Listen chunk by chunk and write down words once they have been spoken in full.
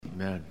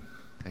Amen.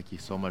 Thank you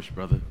so much,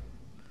 brother.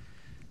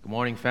 Good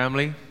morning,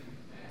 family.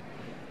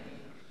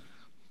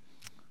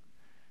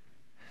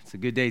 It's a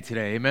good day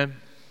today. Amen.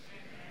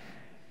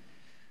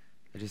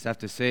 I just have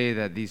to say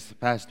that these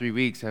past 3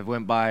 weeks have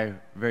went by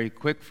very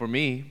quick for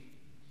me.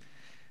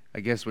 I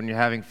guess when you're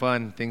having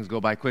fun, things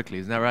go by quickly.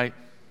 Isn't that right?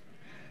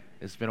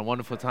 It's been a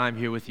wonderful time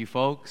here with you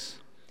folks.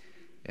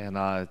 And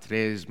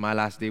today is my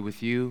last day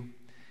with you.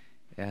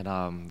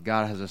 And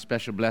God has a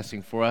special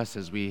blessing for us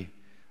as we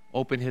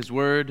open His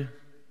Word.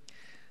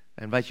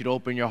 I invite you to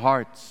open your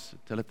hearts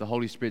to let the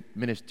Holy Spirit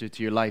minister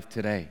to your life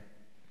today.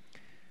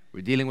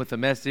 We're dealing with a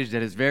message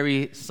that is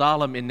very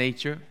solemn in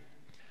nature.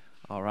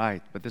 All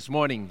right, but this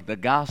morning, the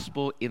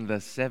gospel in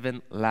the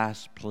 7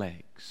 last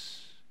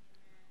plagues.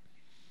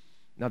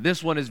 Now,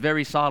 this one is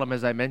very solemn,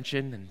 as I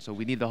mentioned, and so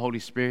we need the Holy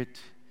Spirit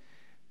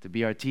to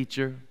be our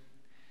teacher.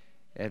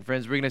 And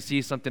friends, we're going to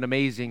see something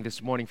amazing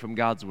this morning from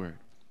God's Word.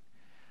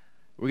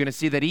 We're going to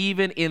see that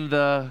even in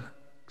the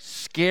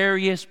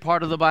scariest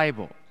part of the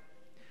Bible,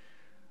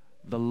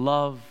 the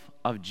love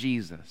of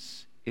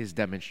Jesus is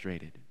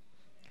demonstrated.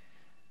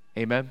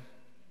 Amen.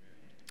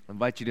 I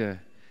invite you to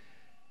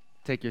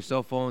take your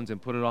cell phones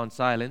and put it on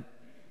silent.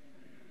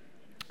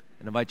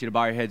 And I invite you to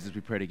bow your heads as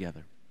we pray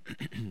together.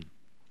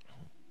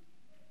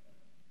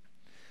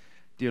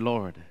 Dear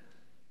Lord,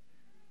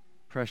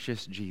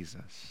 precious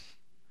Jesus,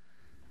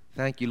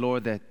 thank you,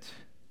 Lord, that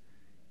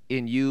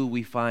in you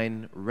we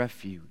find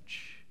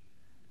refuge,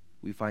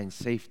 we find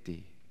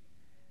safety,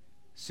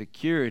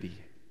 security,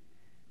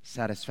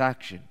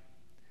 satisfaction,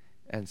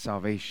 and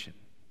salvation.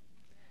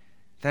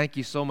 Thank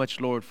you so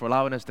much, Lord, for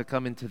allowing us to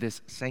come into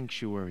this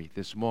sanctuary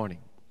this morning,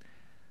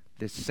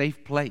 this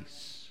safe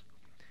place.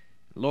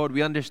 Lord,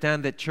 we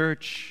understand that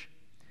church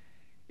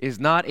is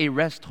not a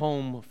rest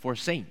home for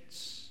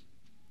saints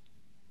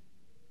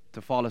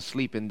to fall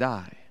asleep and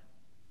die,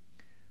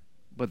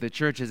 but the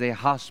church is a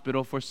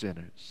hospital for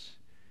sinners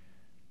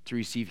to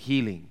receive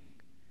healing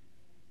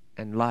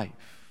and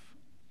life.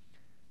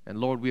 And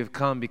Lord, we have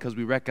come because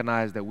we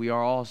recognize that we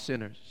are all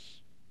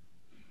sinners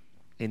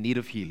in need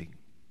of healing.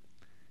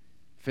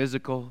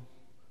 Physical,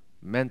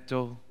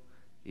 mental,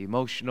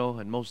 emotional,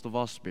 and most of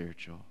all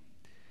spiritual.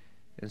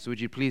 And so would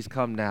you please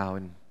come now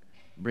and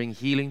bring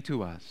healing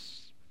to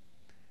us.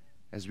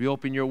 As we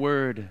open your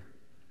word,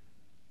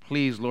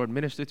 please, Lord,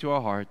 minister to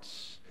our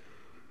hearts.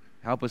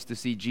 Help us to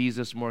see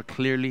Jesus more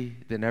clearly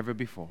than ever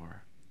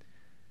before.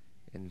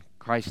 In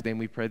Christ's name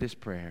we pray this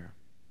prayer.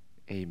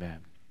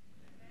 Amen.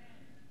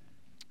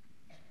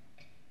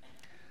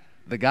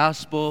 The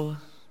gospel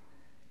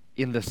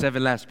in the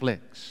 7 last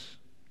plagues.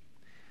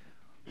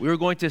 We are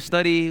going to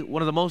study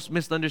one of the most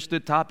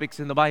misunderstood topics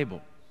in the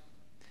Bible.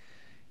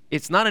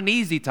 It's not an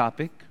easy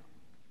topic.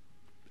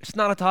 It's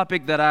not a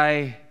topic that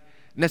I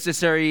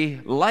necessarily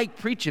like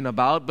preaching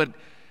about, but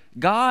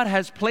God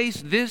has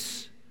placed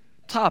this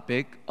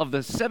topic of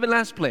the 7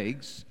 last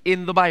plagues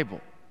in the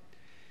Bible.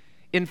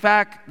 In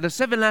fact, the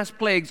 7 last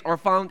plagues are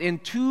found in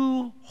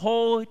 2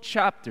 whole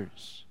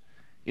chapters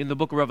in the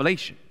book of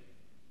Revelation.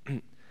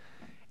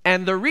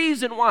 And the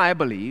reason why I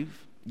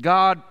believe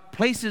God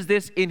places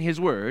this in His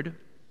Word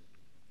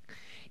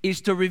is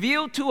to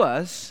reveal to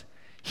us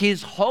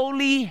His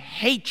holy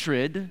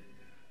hatred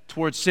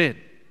towards sin.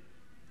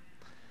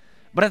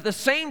 But at the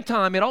same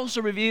time, it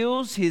also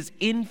reveals His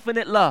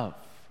infinite love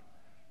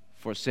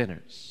for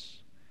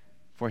sinners,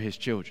 for His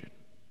children.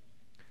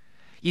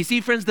 You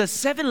see, friends, the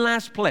 7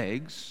 last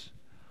plagues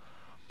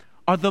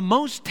are the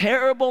most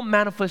terrible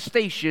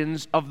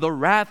manifestations of the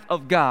wrath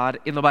of God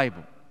in the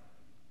Bible.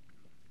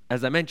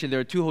 As I mentioned, there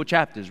are 2 whole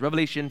chapters,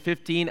 Revelation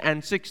 15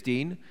 and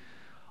 16,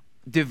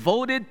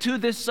 devoted to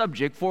this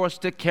subject for us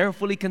to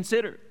carefully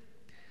consider.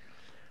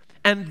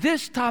 And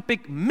this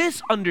topic,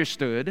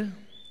 misunderstood,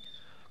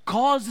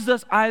 causes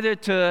us either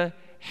to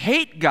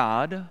hate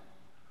God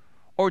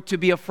or to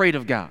be afraid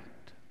of God.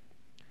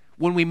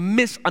 When we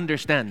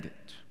misunderstand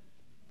it,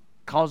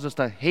 causes us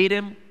to hate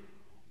Him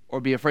or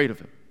be afraid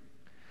of Him.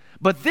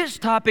 But this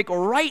topic,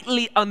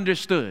 rightly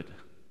understood,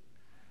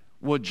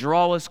 will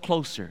draw us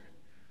closer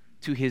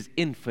to His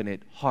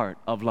infinite heart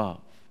of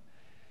love.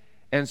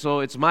 And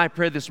so it's my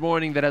prayer this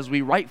morning that as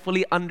we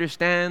rightfully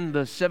understand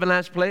the 7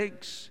 last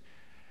plagues,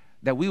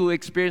 that we will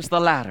experience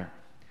the latter.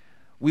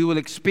 We will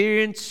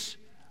experience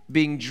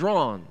being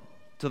drawn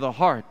to the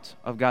heart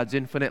of God's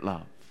infinite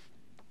love.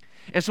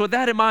 And so with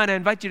that in mind, I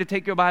invite you to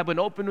take your Bible and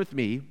open with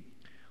me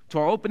to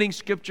our opening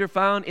scripture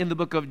found in the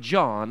book of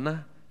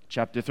John,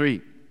 chapter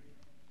 3.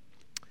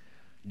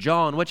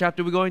 John, what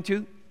chapter are we going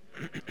to?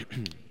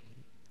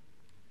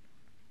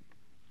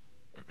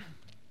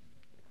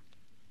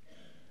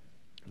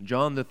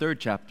 John, the 3rd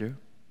chapter.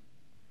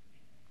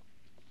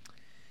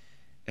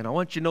 And I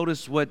want you to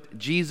notice what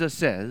Jesus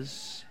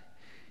says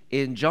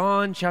in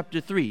John chapter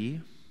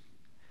 3,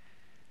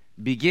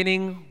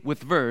 beginning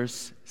with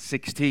verse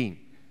 16.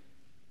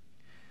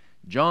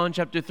 John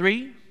chapter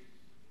 3,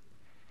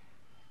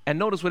 and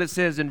notice what it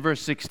says in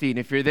verse 16.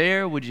 If you're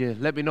there, would you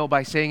let me know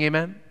by saying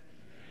amen?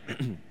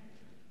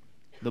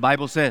 The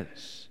Bible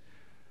says,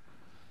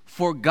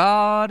 "For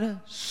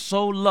God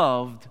so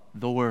loved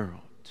the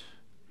world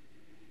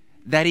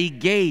that he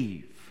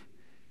gave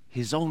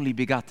his only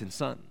begotten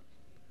Son,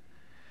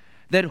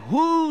 that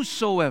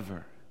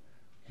whosoever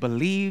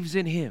believes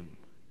in him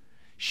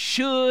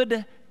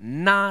should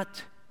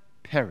not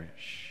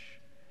perish,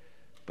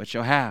 but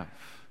shall have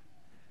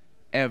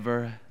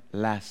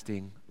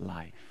everlasting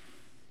life.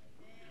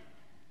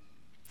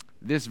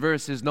 This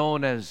verse is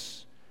known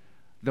as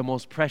the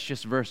most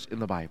precious verse in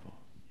the Bible.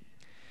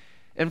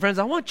 And friends,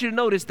 I want you to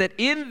notice that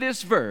in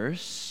this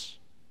verse,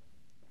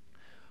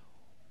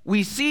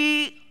 we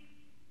see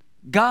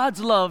God's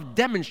love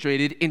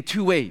demonstrated in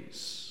two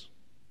ways.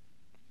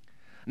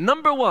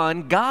 Number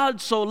one,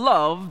 God so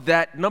loved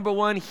that, number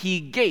one, he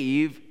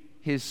gave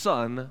his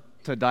Son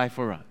to die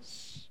for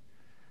us.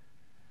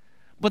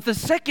 But the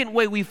second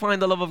way we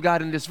find the love of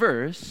God in this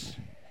verse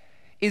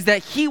is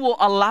that he will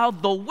allow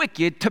the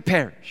wicked to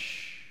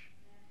perish.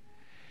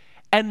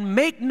 And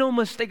make no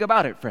mistake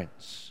about it,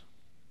 friends.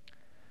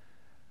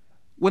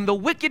 When the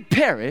wicked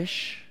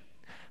perish,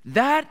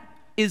 that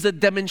is a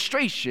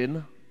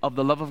demonstration of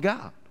the love of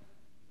God.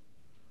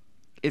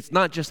 It's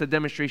not just a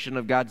demonstration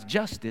of God's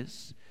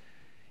justice,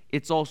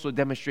 it's also a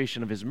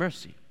demonstration of his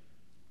mercy.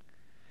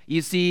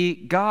 You see,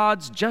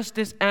 God's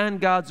justice and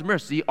God's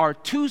mercy are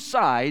two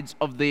sides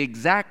of the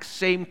exact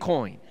same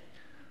coin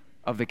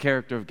of the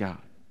character of God.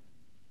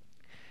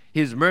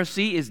 His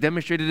mercy is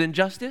demonstrated in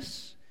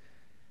justice,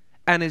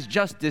 and his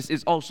justice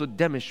is also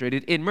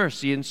demonstrated in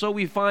mercy. And so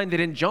we find that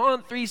in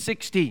John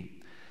 3:16,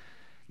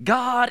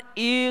 God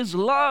is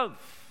love.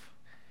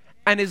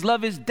 And his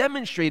love is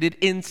demonstrated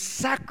in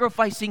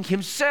sacrificing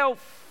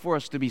himself for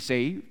us to be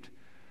saved,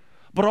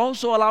 but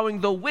also allowing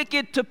the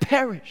wicked to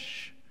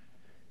perish.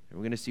 And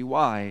we're going to see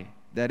why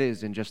that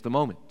is in just a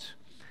moment.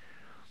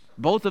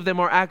 Both of them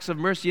are acts of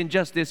mercy and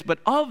justice, but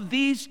of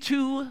these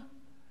two,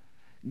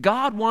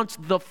 God wants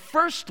the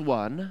first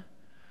one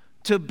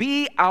to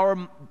be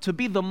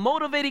the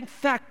motivating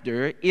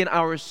factor in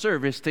our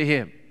service to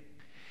him.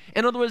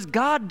 In other words,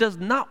 God does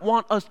not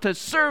want us to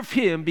serve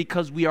him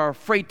because we are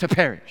afraid to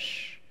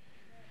perish.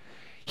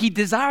 He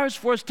desires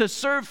for us to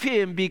serve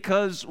him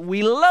because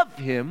we love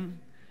him,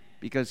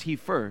 because he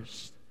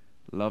first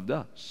loved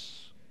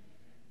us.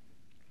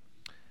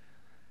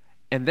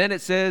 And then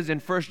it says in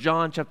 1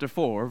 John chapter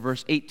 4,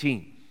 verse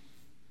 18,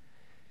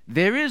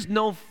 there is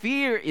no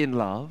fear in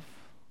love,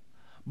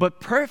 but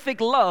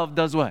perfect love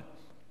does what?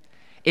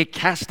 It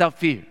casts out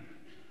fear.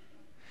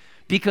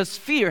 Because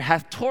fear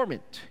hath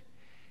torment.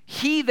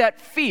 He that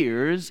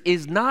fears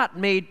is not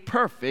made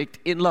perfect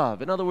in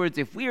love. In other words,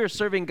 if we are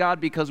serving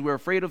God because we're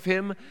afraid of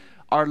him,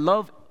 our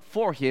love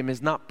for him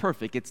is not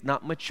perfect. It's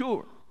not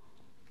mature.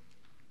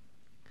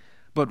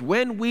 But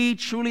when we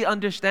truly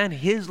understand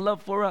his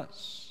love for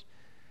us,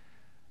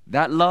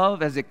 that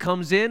love, as it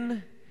comes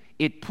in,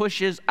 it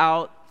pushes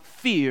out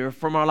fear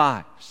from our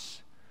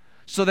lives.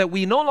 So that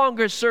we no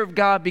longer serve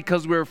God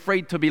because we're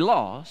afraid to be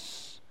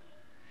lost,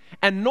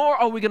 and nor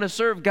are we going to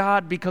serve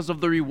God because of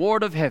the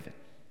reward of heaven.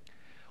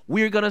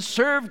 We're going to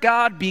serve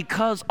God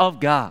because of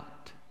God,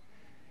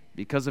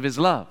 because of his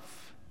love,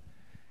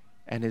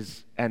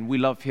 and we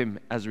love him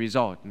as a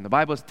result. And the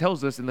Bible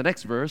tells us in the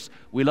next verse,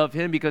 we love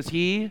him because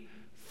he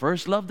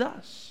first loved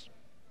us.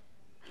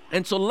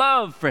 And so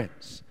love,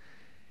 friends,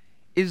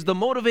 is the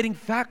motivating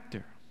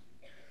factor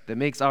that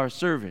makes our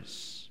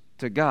service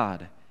to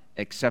God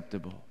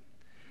acceptable.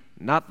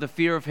 Not the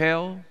fear of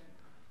hell,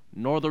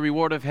 nor the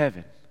reward of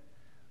heaven,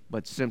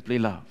 but simply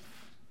love.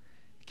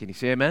 Can you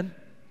say amen?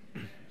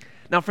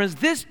 Now, friends,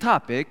 this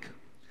topic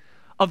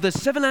of the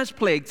 7 last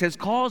plagues has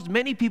caused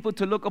many people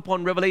to look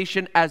upon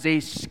Revelation as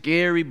a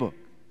scary book,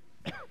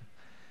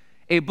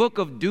 a book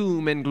of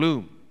doom and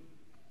gloom.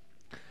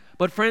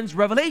 But friends,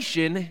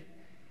 Revelation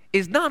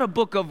is not a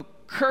book of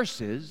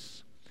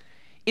curses.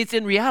 It's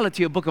in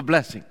reality a book of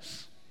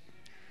blessings.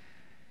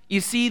 You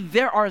see,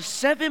 there are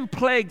 7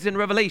 plagues in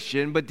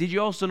Revelation, but did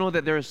you also know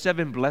that there are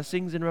 7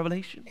 blessings in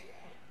Revelation?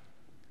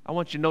 I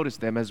want you to notice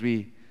them as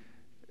we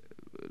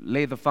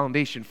lay the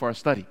foundation for our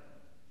study.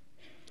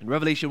 In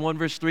Revelation 1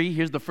 verse 3,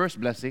 here's the first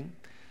blessing.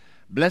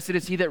 Blessed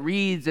is he that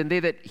reads and they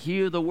that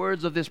hear the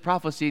words of this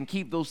prophecy and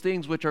keep those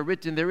things which are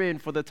written therein,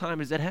 for the time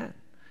is at hand.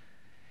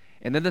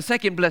 And then the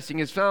second blessing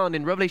is found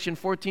in Revelation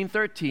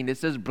 14:13. It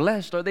says,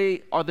 blessed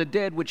are the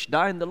dead which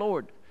die in the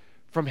Lord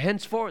from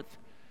henceforth.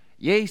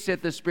 Yea,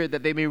 saith the Spirit,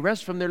 that they may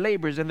rest from their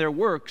labors, and their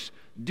works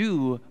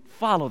do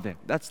follow them.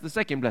 That's the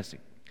second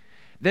blessing.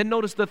 Then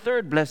notice the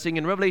third blessing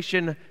in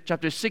Revelation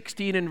chapter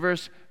 16 and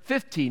verse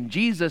 15.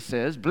 Jesus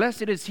says,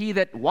 blessed is he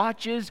that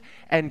watches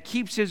and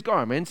keeps his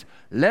garments,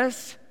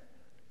 lest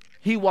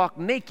he walk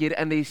naked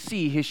and they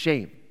see his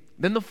shame.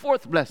 Then the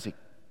fourth blessing,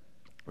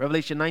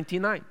 Revelation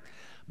 19:9.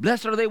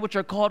 Blessed are they which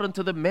are called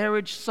unto the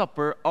marriage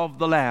supper of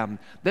the Lamb.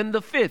 Then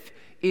the fifth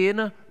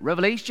in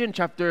Revelation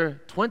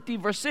chapter 20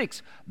 verse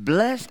 6.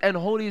 Blessed and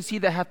holy is he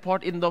that hath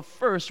part in the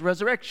first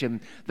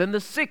resurrection. Then the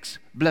sixth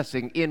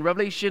blessing in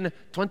Revelation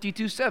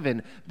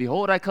 22:7.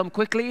 Behold, I come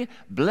quickly.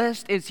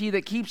 Blessed is he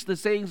that keeps the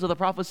sayings of the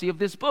prophecy of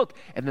this book.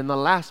 And then the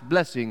last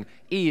blessing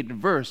in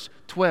verse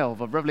 14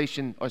 of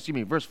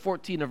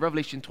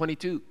Revelation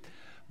 22.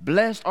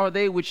 Blessed are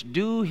they which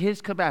do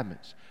his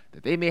commandments,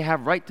 that they may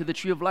have right to the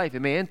tree of life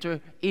and may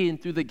enter in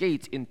through the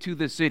gates into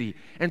the city.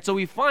 And so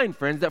we find,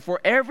 friends, that for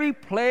every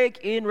plague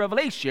in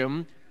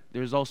Revelation,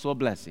 there's also a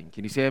blessing.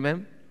 Can you say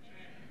amen?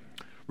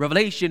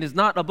 Revelation is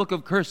not a book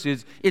of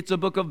curses, it's a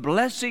book of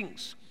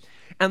blessings.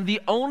 And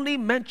the only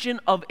mention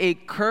of a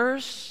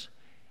curse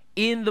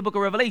in the book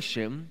of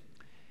Revelation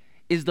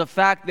is the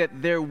fact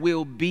that there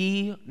will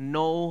be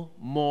no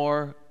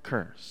more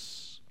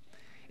curse.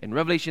 In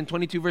Revelation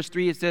 22 verse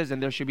 3 it says,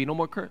 and there shall be no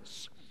more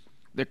curse.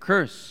 The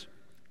curse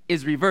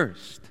is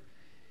reversed.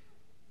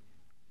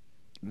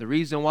 And the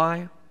reason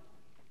why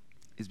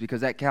is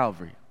because at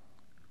Calvary,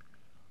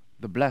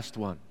 the blessed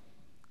one,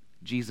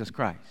 Jesus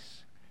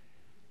Christ,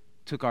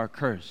 took our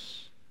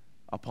curse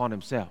upon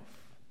himself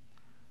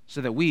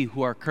so that we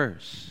who are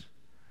cursed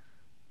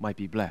might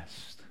be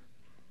blessed.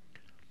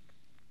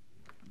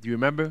 Do you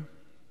remember?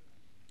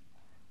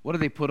 What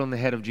did they put on the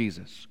head of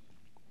Jesus?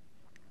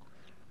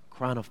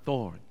 Crown of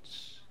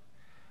thorns.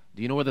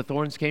 Do you know where the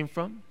thorns came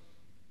from?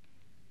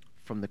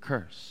 From the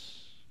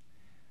curse.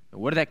 And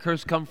where did that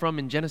curse come from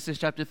in Genesis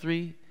chapter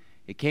 3?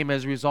 It came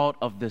as a result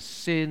of the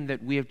sin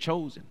that we have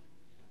chosen.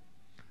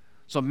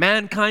 So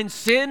mankind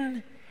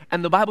sinned,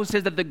 and the Bible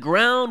says that the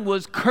ground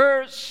was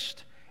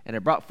cursed, and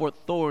it brought forth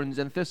thorns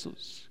and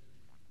thistles.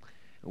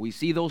 And we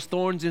see those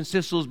thorns and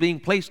thistles being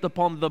placed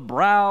upon the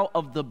brow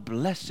of the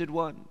Blessed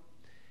One.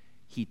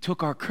 He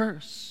took our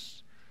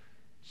curse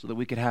so that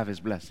we could have his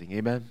blessing.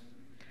 Amen?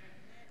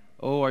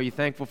 Oh, are you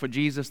thankful for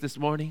Jesus this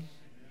morning?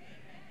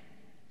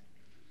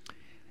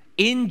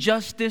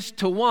 Injustice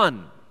to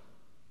one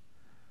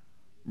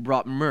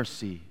brought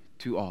mercy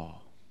to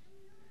all.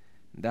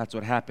 That's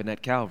what happened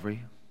at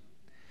Calvary.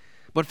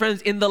 But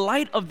friends, in the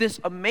light of this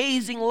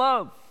amazing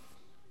love,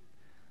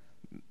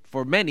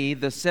 for many,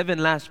 the 7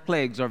 last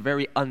plagues are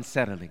very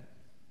unsettling.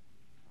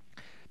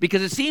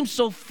 Because it seems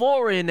so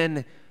foreign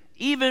and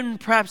even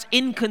perhaps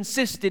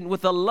inconsistent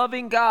with a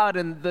loving God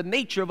and the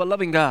nature of a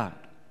loving God.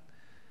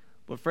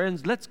 But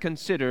friends, let's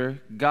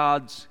consider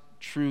God's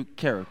true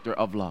character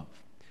of love.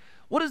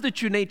 What is the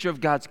true nature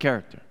of God's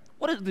character?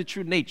 What is the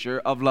true nature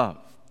of love?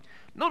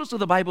 Notice what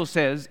the Bible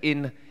says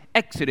in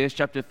Exodus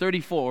chapter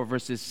 34,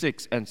 verses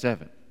 6 and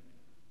 7.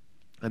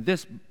 And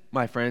this,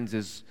 my friends,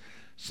 is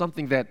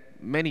something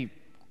that many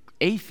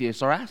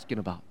atheists are asking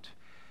about.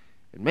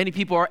 And many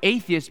people are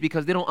atheists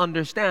because they don't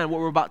understand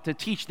what we're about to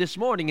teach this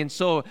morning. And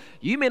so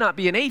you may not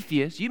be an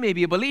atheist, you may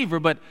be a believer,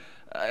 but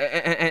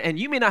and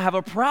you may not have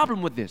a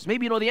problem with this.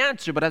 Maybe you know the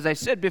answer, but as I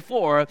said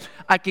before,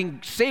 I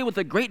can say with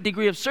a great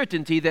degree of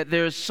certainty that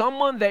there's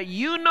someone that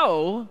you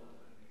know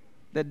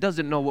that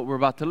doesn't know what we're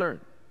about to learn.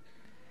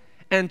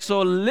 And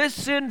so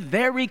listen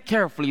very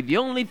carefully. The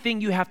only thing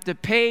you have to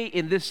pay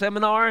in this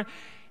seminar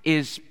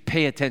is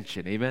pay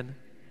attention. Amen?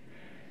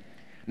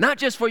 Not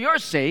just for your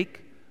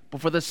sake,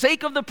 but for the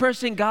sake of the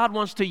person God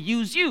wants to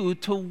use you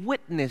to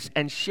witness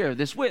and share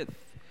this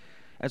with.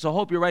 And so I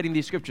hope you're writing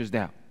these scriptures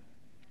down.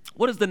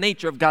 What is the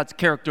nature of God's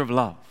character of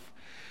love?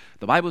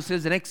 The Bible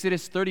says in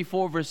Exodus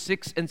 34, verse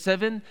 6 and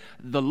 7,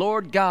 the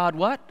Lord God,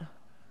 what?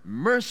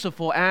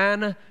 Merciful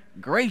and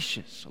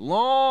gracious,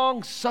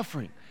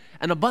 long-suffering,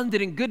 and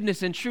abundant in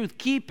goodness and truth,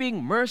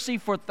 keeping mercy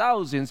for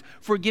thousands,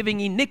 forgiving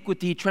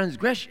iniquity,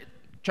 transgression,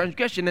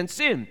 and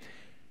sin.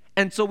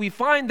 And so we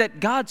find that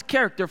God's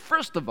character,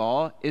 first of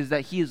all, is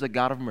that he is a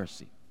God of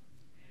mercy.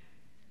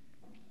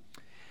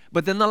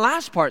 But then the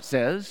last part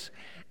says,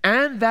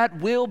 and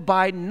that will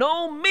by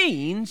no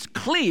means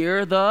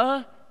clear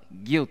the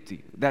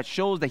guilty. That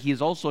shows that he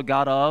is also a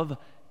God of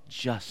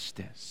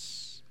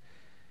justice.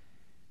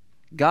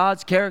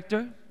 God's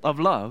character of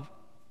love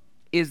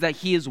is that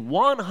he is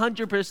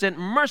 100%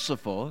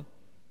 merciful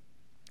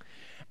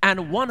and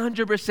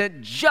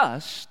 100%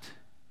 just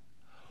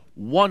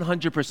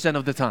 100%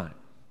 of the time.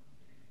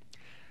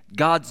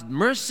 God's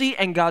mercy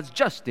and God's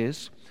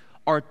justice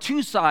are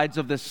two sides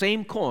of the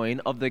same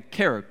coin of the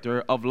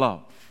character of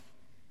love.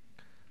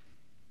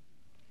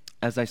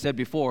 As I said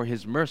before,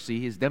 his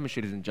mercy is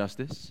demonstrated in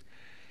justice,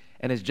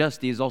 and his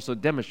justice is also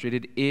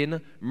demonstrated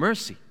in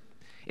mercy.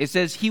 It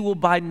says he will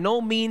by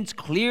no means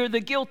clear the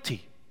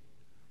guilty.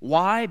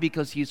 Why?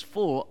 Because he's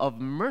full of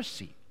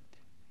mercy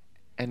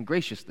and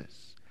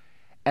graciousness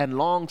and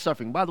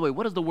long-suffering. By the way,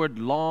 what does the word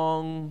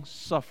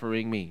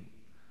long-suffering mean?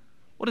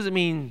 What does it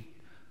mean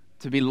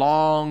to be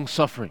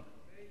long-suffering?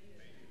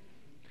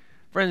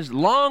 Friends,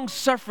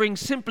 long-suffering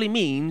simply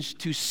means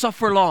to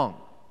suffer long.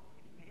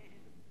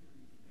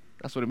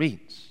 That's what it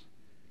means.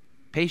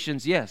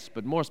 Patience, yes,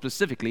 but more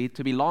specifically,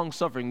 to be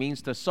long-suffering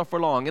means to suffer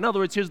long. In other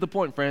words, here's the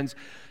point, friends.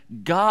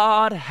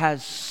 God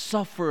has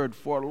suffered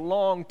for a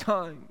long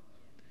time.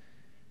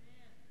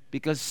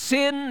 Because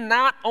sin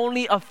not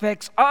only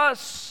affects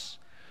us,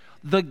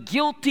 the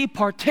guilty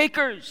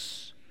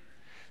partakers,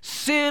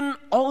 sin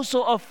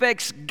also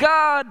affects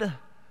God,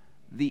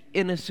 the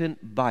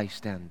innocent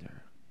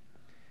bystander.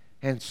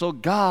 And so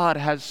God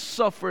has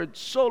suffered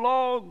so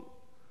long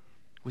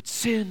with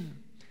sin.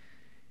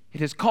 It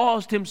has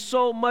caused him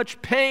so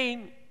much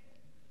pain.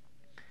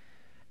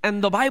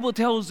 And the Bible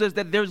tells us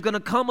that there's going to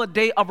come a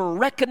day of a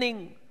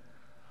reckoning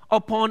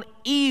upon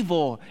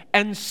evil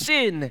and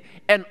sin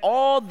and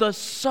all the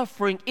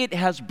suffering it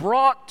has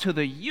brought to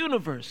the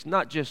universe,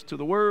 not just to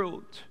the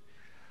world.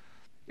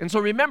 And so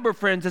remember,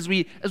 friends, as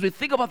we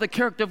think about the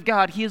character of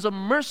God, He is a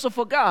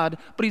merciful God,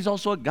 but He's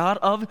also a God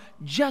of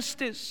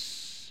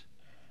justice.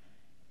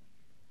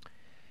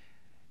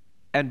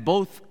 And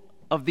both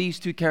of these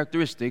two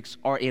characteristics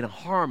are in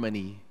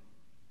harmony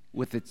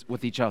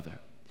with each other.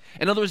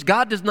 In other words,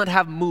 God does not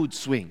have mood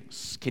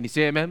swings. Can you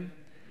say amen?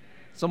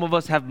 Some of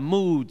us have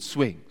mood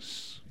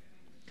swings.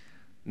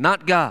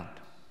 Not God.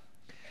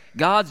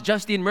 God's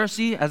justice and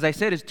mercy, as I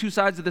said, is two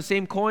sides of the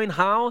same coin.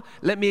 How?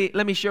 Let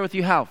me share with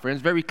you how,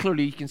 friends. Very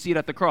clearly, you can see it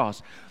at the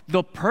cross.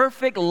 The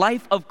perfect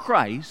life of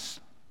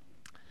Christ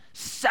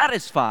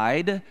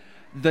satisfied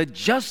the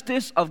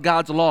justice of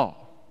God's law.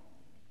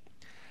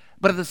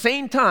 But at the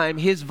same time,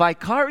 His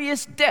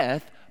vicarious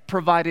death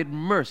provided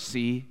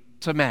mercy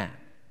to man.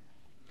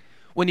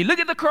 When you look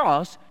at the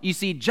cross, you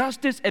see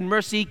justice and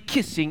mercy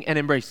kissing and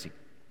embracing.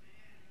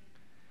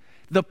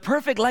 The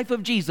perfect life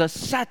of Jesus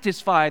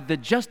satisfied the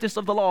justice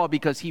of the law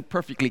because He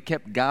perfectly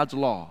kept God's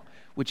law,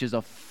 which is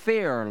a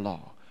fair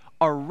law,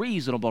 a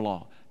reasonable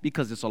law,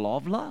 because it's a law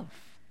of love.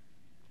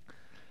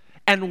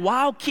 And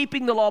while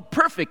keeping the law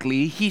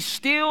perfectly, He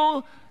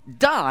still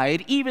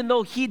died. Even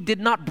though He did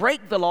not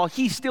break the law,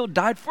 He still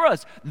died for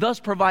us, thus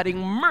providing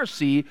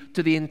mercy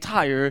to the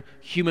entire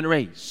human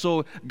race.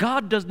 So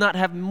God does not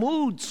have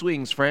mood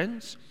swings,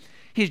 friends.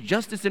 His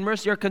justice and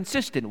mercy are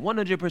consistent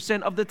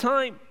 100% of the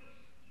time.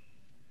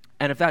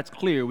 And if that's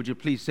clear, would you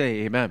please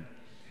say amen?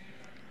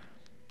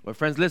 Well,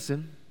 friends,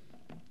 listen.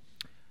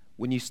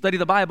 When you study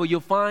the Bible, you'll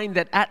find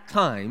that at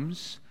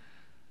times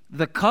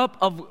the cup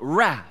of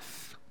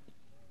wrath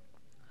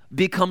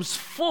becomes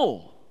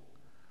full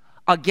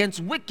against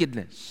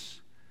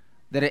wickedness,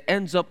 that it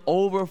ends up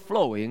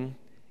overflowing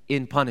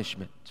in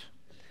punishment.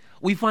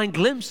 We find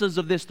glimpses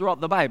of this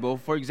throughout the Bible.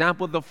 For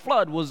example, the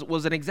flood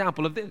was an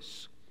example of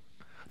this.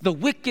 The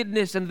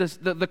wickedness and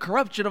the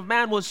corruption of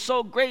man was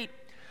so great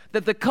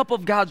that the cup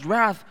of God's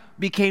wrath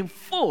became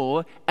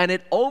full, and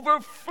it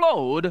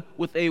overflowed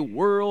with a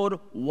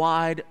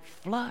worldwide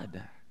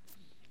flood.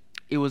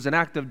 It was an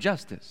act of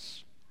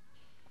justice,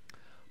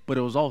 but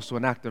it was also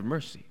an act of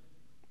mercy.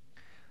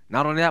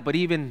 Not only that, but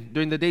even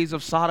during the days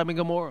of Sodom and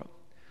Gomorrah,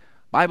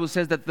 Bible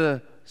says that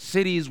the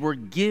cities were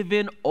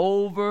given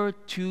over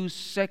to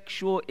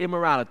sexual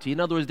immorality. In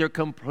other words, they're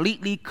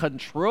completely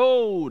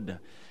controlled,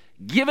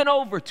 given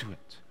over to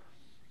it.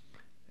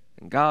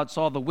 And God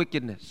saw the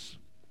wickedness,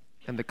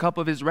 and the cup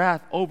of His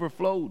wrath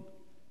overflowed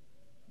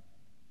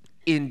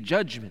in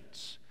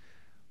judgments.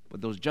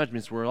 But those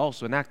judgments were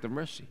also an act of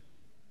mercy.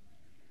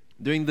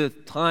 During the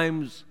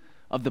times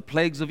of the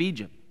plagues of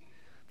Egypt,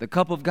 the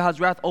cup of God's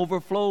wrath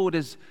overflowed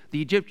as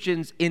the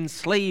Egyptians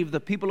enslaved the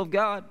people of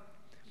God.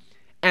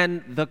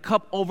 And the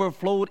cup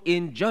overflowed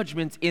in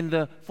judgments in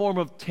the form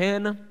of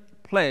 10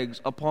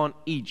 plagues upon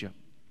Egypt.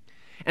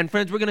 And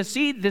friends, we're going to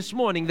see this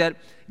morning that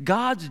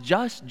God's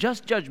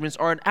just judgments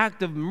are an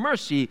act of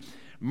mercy.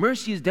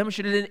 Mercy is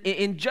demonstrated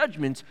in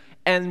judgments.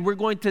 And we're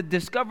going to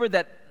discover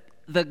that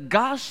the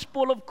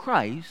gospel of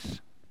Christ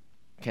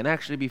can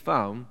actually be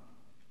found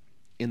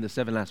in the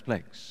 7 last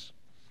plagues.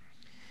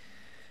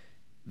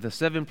 The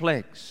 7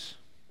 plagues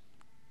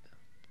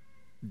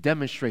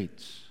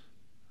demonstrates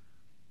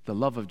the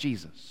love of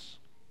Jesus.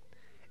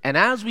 And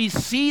as we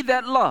see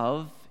that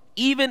love,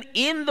 even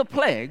in the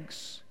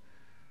plagues,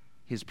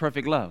 His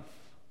perfect love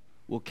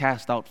will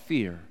cast out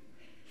fear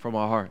from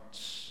our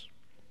hearts.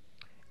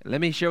 Let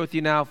me share with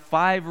you now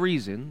 5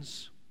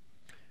 reasons.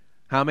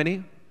 How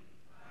many?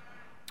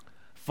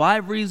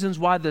 5 reasons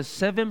why the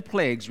 7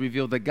 plagues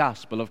reveal the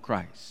gospel of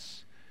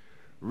Christ.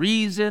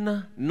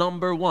 Reason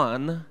number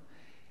 1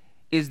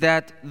 is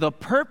that the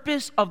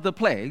purpose of the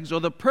plagues, or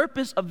the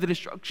purpose of the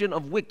destruction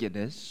of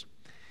wickedness,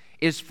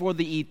 is for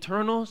the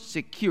eternal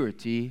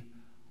security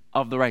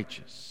of the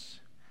righteous.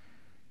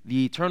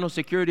 The eternal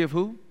security of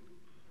who?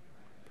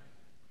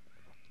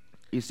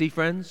 You see,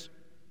 friends,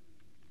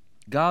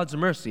 God's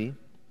mercy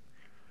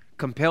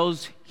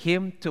compels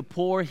Him to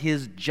pour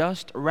His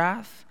just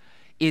wrath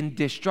in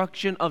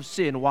destruction of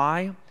sin.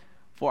 Why?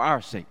 For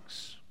our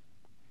sakes.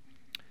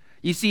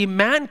 You see,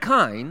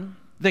 mankind,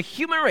 the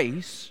human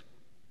race,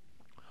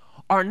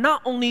 are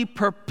not only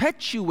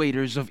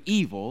perpetuators of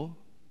evil,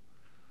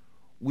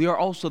 we are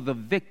also the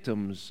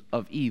victims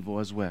of evil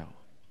as well.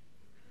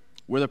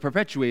 We're the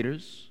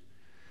perpetuators,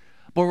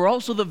 but we're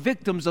also the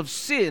victims of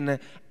sin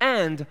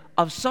and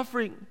of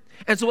suffering.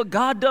 And so what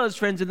God does,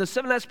 friends, in the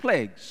 7 last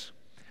plagues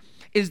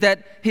is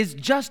that His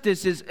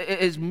justice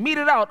is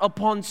meted out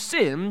upon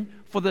sin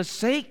for the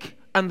sake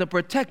and the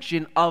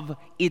protection of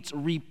its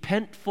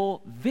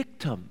repentful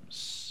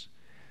victims.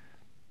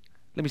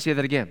 Let me say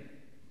that again.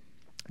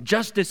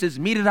 Justice is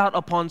meted out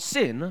upon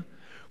sin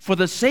for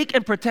the sake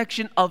and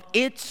protection of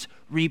its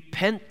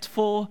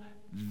repentful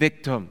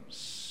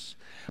victims.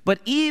 But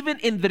even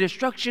in the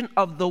destruction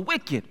of the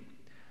wicked,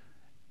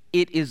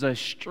 it is a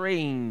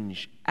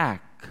strange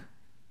act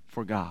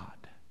for God.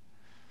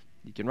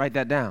 You can write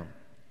that down.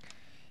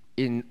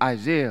 in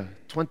Isaiah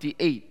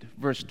 28,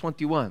 verse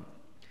 21.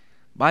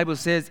 Bible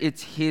says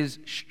it's his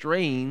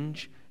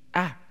strange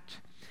act.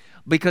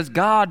 Because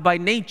God, by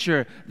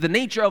nature, the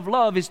nature of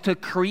love is to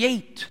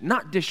create,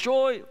 not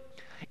destroy.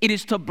 It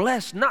is to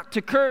bless, not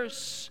to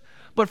curse.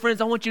 But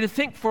friends, I want you to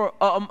think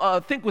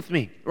with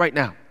me right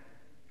now.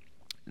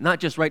 Not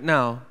just right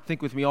now,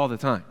 think with me all the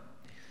time.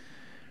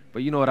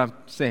 But you know what I'm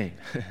saying.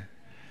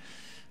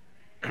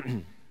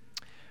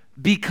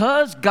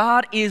 Because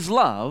God is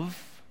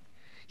love,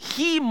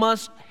 he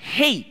must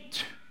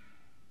hate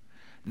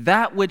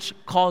that which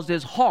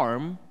causes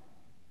harm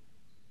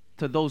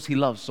to those he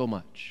loves so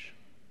much.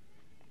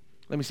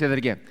 Let me say that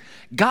again.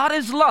 God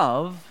is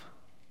love,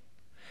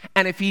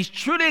 and if he's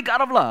truly a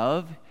God of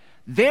love,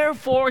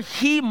 therefore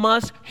he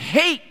must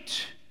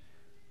hate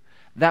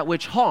that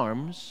which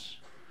harms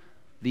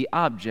the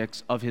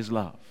objects of his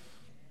love.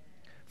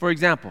 For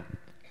example,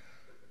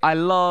 I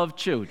love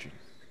children.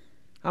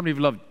 How many of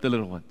you love the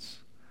little ones?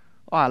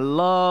 Oh, I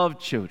love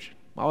children.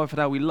 My wife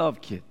and I, we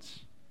love kids.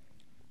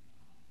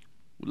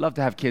 We'd love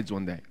to have kids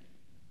one day.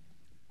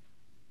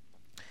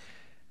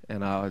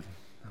 And I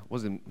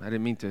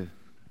didn't mean to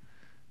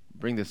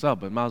bring this up,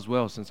 but might as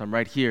well, since I'm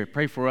right here,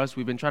 pray for us.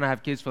 We've been trying to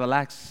have kids for the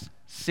last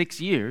 6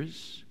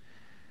 years.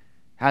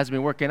 Hasn't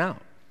been working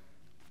out.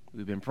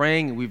 We've been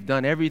praying, and we've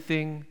done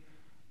everything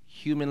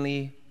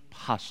humanly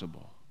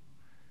possible.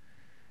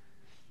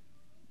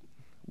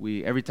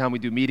 Every time we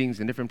do meetings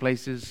in different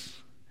places,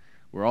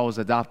 we're always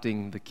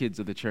adopting the kids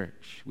of the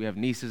church. We have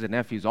nieces and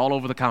nephews all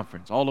over the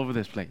conference, all over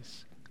this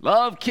place.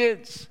 Love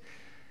kids,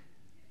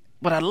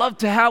 but I'd love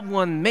to have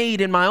one made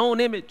in my own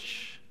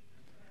image.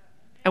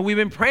 And we've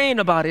been praying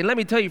about it. Let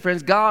me tell you,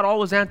 friends, God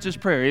always answers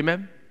prayer,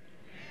 amen?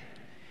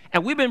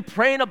 And we've been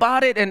praying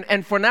about it,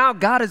 and for now,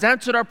 God has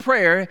answered our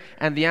prayer,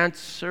 and the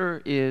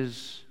answer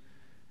is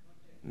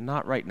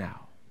not right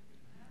now.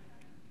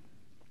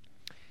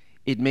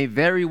 It may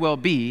very well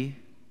be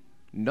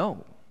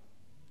no.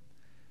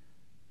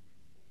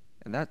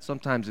 And that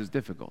sometimes is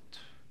difficult.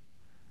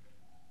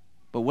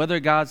 But whether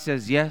God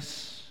says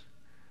yes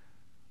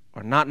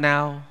or not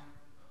now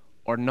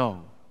or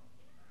no,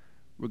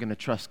 we're going to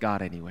trust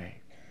God anyway.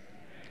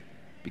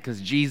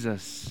 Because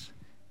Jesus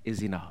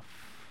is enough.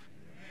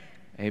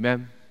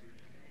 Amen.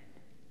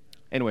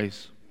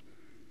 Anyways,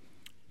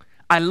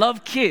 I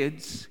love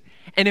kids,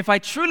 and if I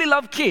truly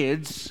love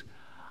kids,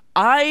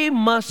 I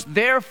must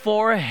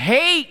therefore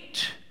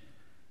hate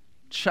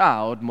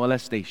child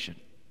molestation.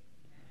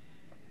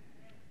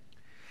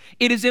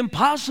 It is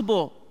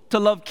impossible to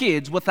love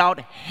kids without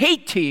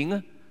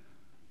hating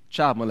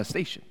child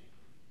molestation.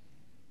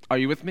 Are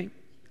you with me?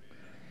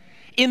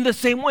 In the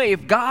same way,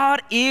 if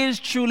God is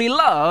truly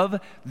love,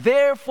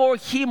 therefore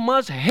he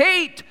must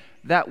hate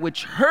that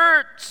which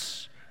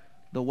hurts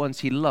the ones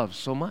he loves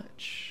so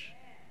much.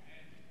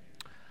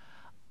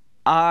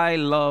 I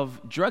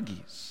love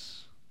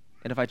druggies.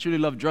 And if I truly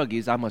love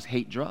druggies, I must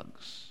hate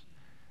drugs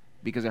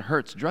because it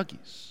hurts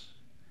druggies.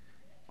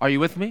 Are you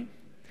with me?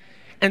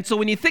 And so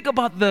when you think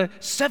about the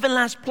 7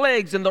 last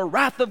plagues and the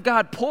wrath of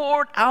God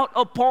poured out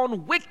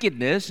upon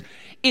wickedness,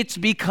 it's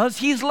because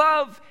he's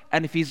love.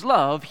 And if he's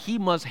love, he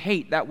must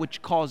hate that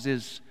which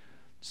causes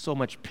so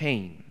much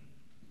pain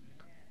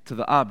to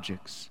the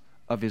objects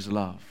of his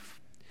love.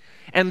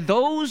 And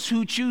those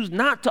who choose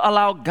not to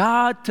allow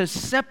God to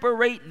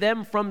separate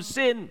them from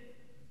sin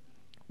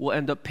will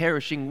end up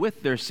perishing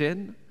with their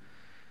sin.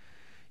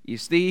 You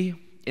see,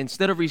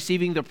 instead of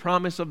receiving the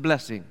promise of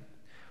blessing,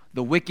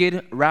 the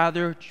wicked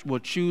rather will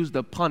choose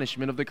the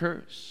punishment of the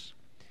curse.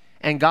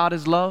 And God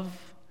is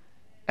love,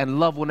 and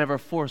love will never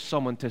force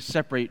someone to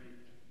separate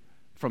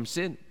from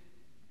sin.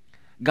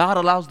 God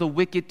allows the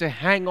wicked to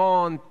hang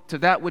on to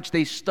that which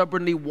they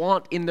stubbornly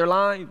want in their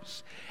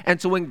lives. And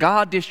so when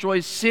God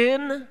destroys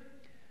sin,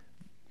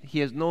 he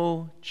has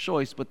no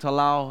choice but to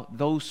allow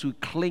those who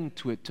cling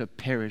to it to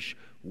perish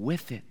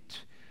with it,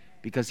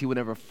 because he would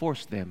never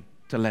force them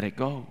to let it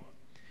go.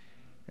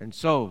 And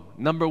so,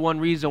 number one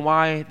reason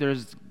why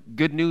there's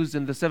good news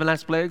in the 7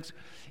 last plagues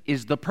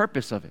is the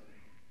purpose of it.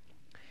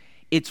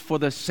 It's for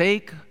the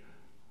sake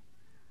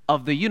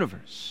of the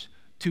universe,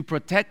 to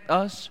protect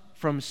us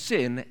from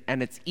sin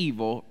and its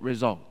evil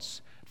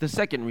results. The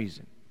second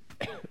reason.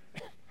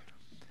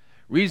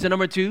 Reason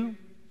number 2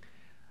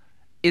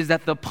 is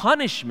that the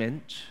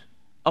punishment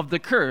of the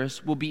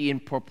curse will be in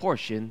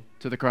proportion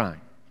to the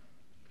crime.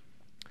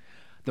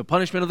 The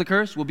punishment of the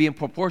curse will be in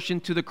proportion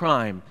to the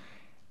crime,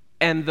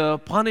 and the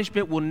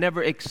punishment will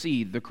never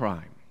exceed the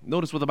crime.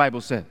 Notice what the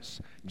Bible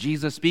says.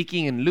 Jesus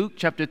speaking in Luke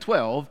chapter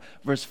 12,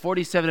 verse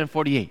 47 and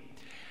 48.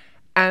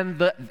 And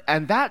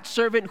that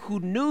servant who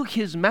knew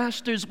his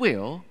master's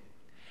will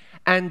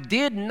and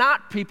did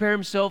not prepare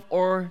himself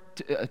or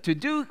to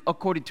do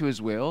according to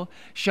his will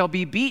shall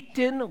be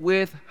beaten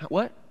with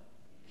what?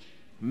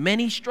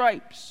 Many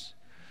stripes.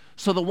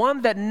 So the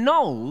one that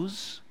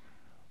knows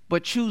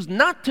but choose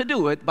not to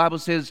do it, the Bible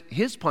says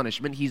his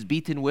punishment, he's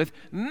beaten with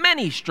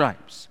many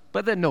stripes.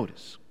 But then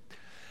notice,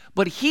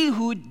 but he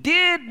who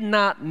did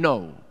not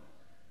know,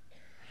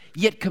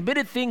 yet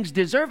committed things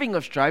deserving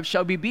of stripes,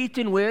 shall be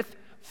beaten with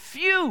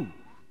few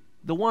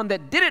The one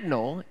that didn't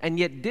know and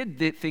yet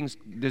did things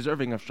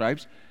deserving of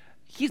stripes,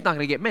 he's not going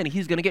to get many.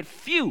 He's going to get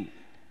few.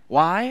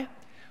 Why?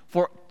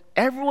 For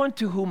everyone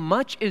to whom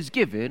much is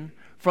given,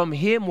 from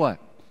him what?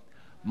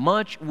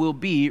 Much will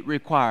be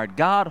required.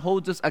 God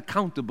holds us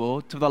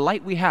accountable to the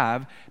light we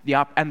have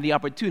and the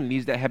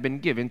opportunities that have been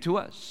given to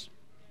us.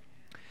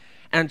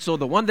 And so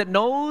the one that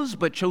knows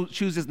but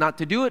chooses not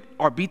to do it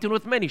are beaten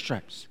with many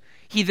stripes.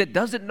 He that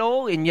doesn't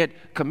know and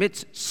yet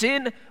commits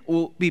sin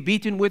will be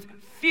beaten with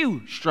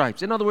few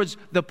stripes. In other words,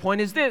 the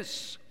point is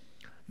this: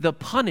 the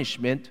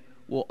punishment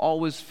will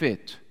always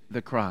fit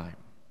the crime.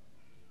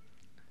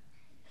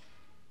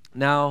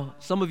 Now,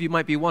 some of you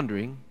might be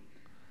wondering,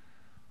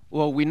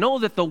 well, we know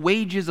that the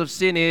wages of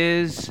sin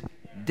is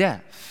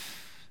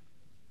death.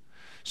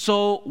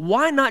 So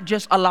why not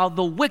just allow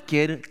the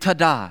wicked to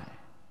die?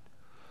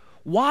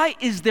 Why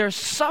is there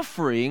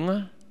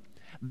suffering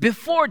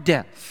before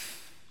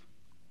death?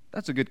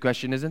 That's a good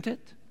question, isn't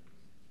it?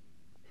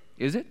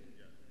 Is it?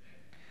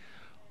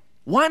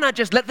 Why not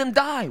just let them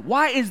die?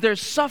 Why is there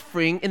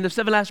suffering in the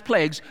 7 last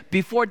plagues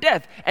before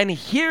death? And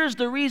here's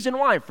the reason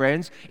why,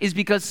 friends, is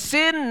because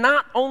sin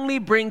not only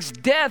brings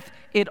death,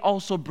 it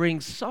also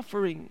brings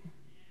suffering.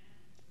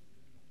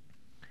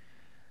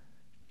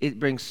 It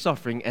brings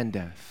suffering and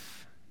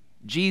death.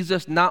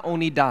 Jesus not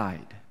only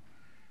died,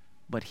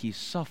 but he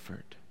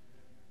suffered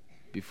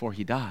before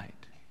he died.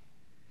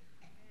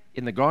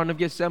 In the Garden of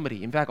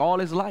Gethsemane, in fact, all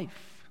his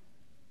life,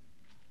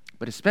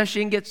 but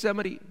especially in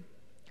Gethsemane,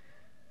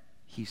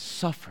 he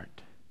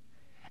suffered.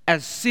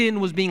 As sin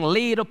was being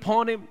laid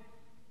upon him,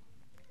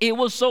 it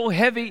was so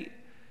heavy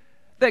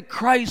that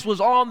Christ was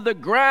on the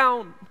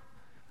ground,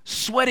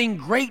 sweating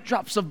great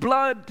drops of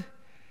blood,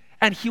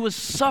 and he was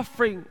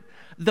suffering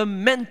the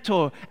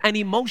mental and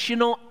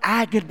emotional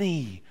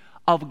agony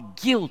of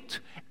guilt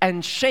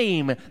and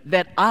shame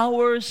that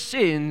our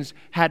sins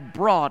had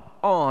brought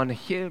on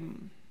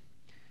him.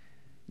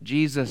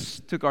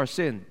 Jesus took our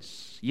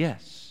sins,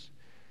 yes.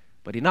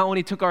 But he not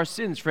only took our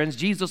sins, friends,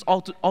 Jesus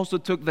also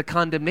took the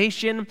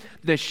condemnation,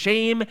 the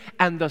shame,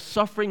 and the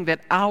suffering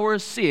that our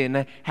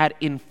sin had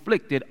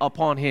inflicted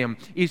upon him.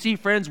 You see,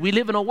 friends, we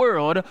live in a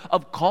world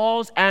of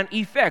cause and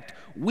effect.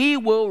 We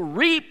will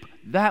reap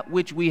that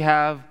which we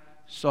have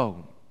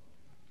sown.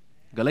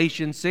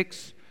 Galatians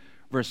 6,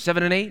 verse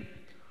 7 and 8.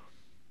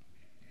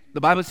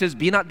 The Bible says,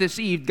 "Be not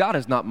deceived, God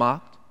is not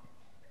mocked.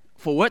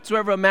 For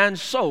whatsoever a man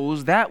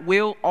sows, that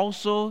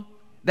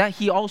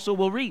he also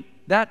will reap.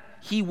 That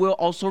he will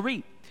also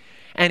reap.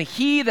 And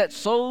he that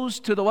sows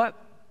to the what?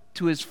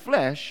 To his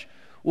flesh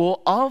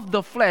will of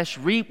the flesh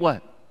reap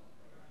what?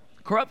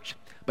 Corruption.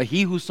 But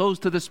he who sows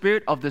to the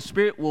Spirit, of the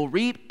Spirit will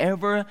reap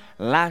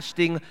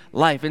everlasting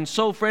life." And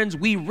so, friends,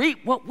 we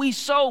reap what we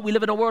sow. We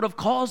live in a world of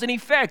cause and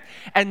effect.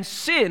 And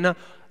sin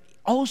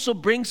also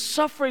brings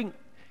suffering.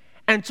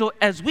 And so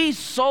as we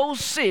sow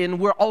sin,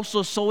 we're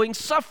also sowing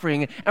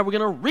suffering. And we're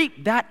going to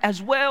reap that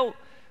as well.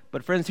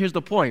 But friends, here's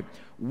the point.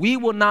 We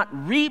will not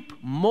reap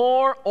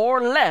more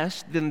or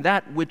less than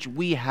that which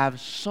we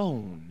have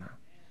sown.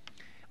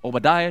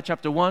 Obadiah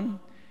chapter 1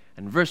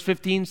 and verse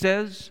 15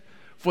 says,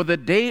 "For the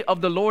day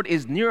of the Lord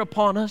is near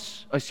upon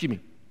us,"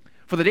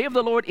 "For the day of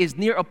the Lord is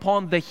near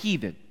upon the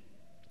heathen."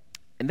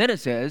 And then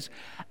it says,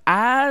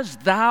 "As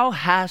thou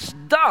hast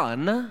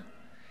done,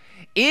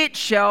 it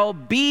shall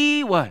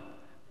be" what?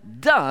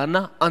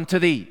 "Done unto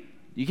thee."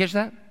 You catch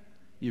that?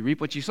 You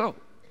reap what you sow.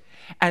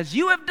 As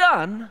you have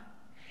done,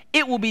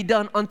 it will be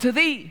done unto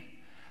thee.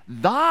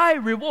 Thy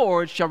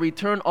reward shall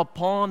return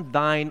upon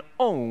thine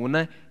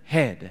own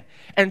head.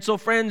 And so,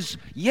 friends,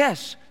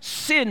 yes,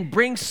 sin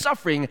brings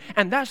suffering,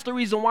 and that's the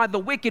reason why the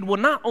wicked will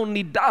not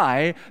only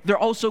die, they're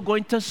also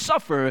going to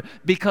suffer,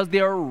 because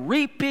they are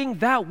reaping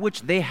that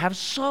which they have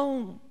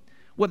sown.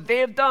 What they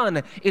have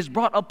done is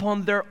brought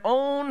upon their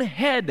own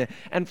head.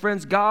 And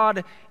friends,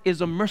 God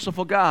is a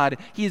merciful God.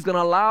 He's going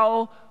to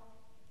allow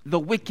the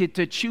wicked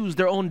to choose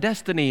their own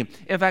destiny.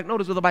 In fact,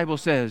 notice what the Bible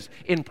says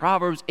in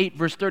Proverbs 8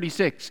 verse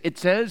 36. It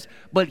says,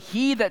 "But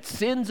he that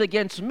sins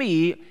against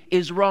me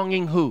is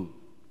wronging" who?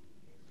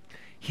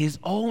 His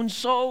own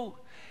soul.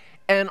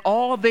 "And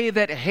all they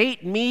that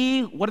hate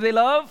me," what do they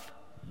love?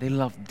 They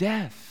love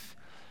death.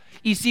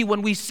 You see,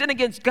 when we sin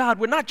against God,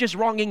 we're not just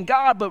wronging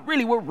God, but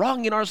really we're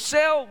wronging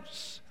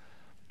ourselves.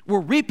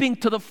 We're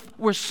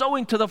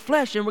sowing to the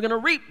flesh, and we're going to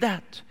reap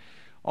that.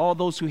 All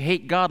those who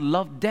hate God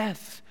love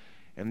death.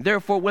 And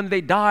therefore, when they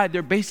die,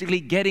 they're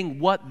basically getting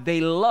what they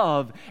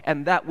love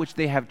and that which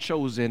they have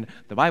chosen.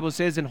 The Bible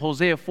says in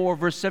Hosea 4,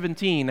 verse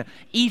 17,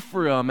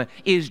 "Ephraim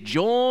is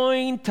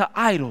joined to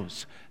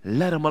idols.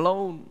 Let him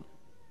alone."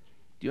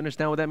 Do you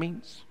understand what that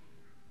means?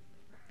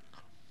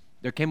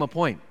 There came a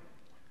point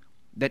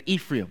that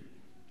Ephraim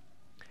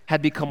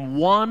had become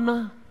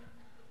one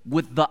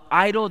with the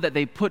idol that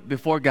they put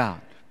before God,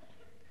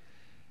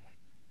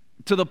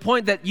 to the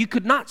point that you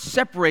could not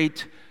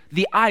separate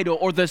the idol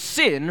or the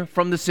sin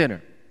from the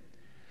sinner.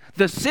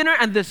 The sinner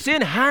and the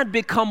sin had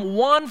become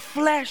one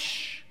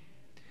flesh.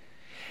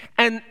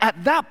 And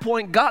at that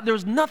point, there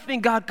was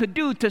nothing God could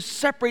do to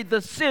separate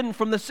the sin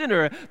from the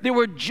sinner. They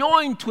were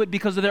joined to it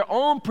because of their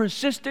own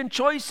persistent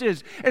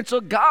choices. And so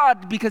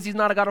God, because he's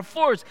not a God of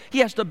force, he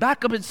has to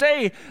back up and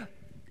say,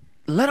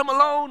 let them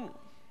alone.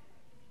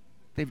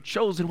 They've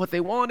chosen what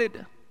they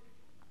wanted.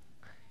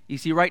 You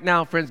see, right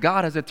now, friends,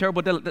 God has a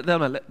terrible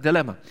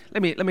dilemma.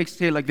 Let me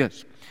say it like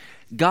this.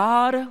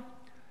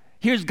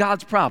 Here's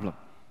God's problem.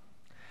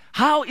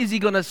 How is he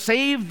going to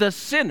save the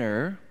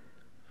sinner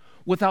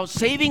without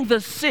saving the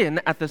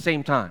sin at the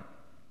same time?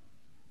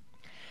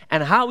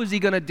 And how is he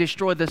going to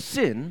destroy the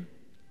sin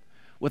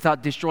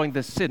without destroying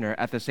the sinner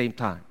at the same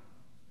time?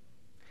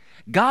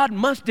 God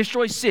must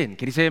destroy sin.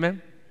 Can you say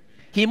amen?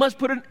 He must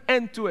put an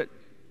end to it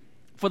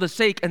for the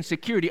sake and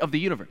security of the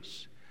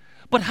universe.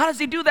 But how does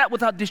he do that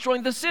without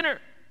destroying the sinner?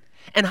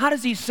 And how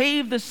does he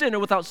save the sinner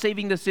without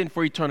saving the sin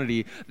for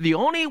eternity? The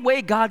only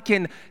way God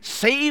can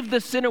save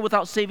the sinner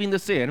without saving the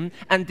sin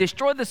and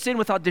destroy the sin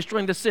without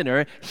destroying the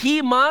sinner,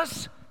 he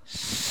must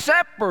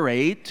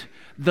separate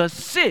the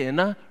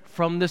sin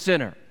from the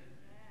sinner.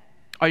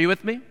 Are you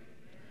with me?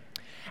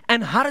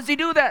 And how does he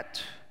do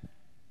that?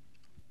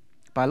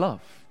 By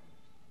love.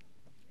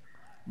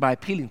 By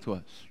appealing to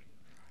us.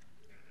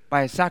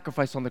 By his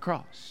sacrifice on the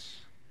cross.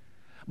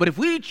 But if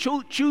we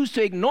choose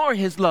to ignore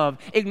his love,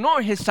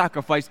 ignore his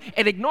sacrifice,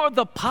 and ignore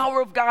the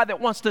power of God that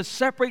wants to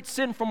separate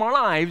sin from our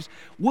lives,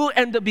 we'll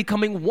end up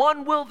becoming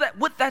one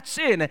with that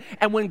sin.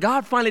 And when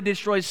God finally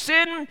destroys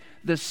sin,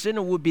 the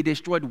sinner will be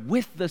destroyed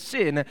with the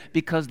sin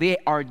because they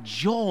are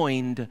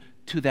joined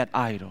to that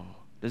idol.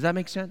 Does that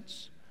make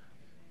sense?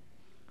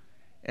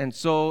 And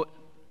so,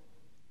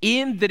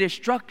 in the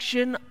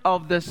destruction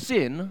of the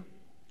sin,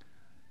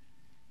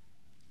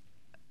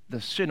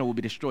 the sinner will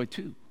be destroyed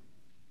too.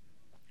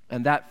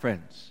 And that,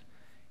 friends,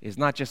 is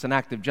not just an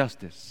act of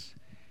justice.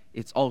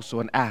 It's also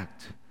an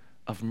act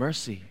of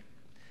mercy.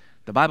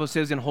 The Bible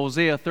says in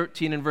Hosea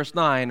 13 and verse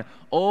 9,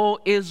 O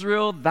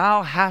Israel,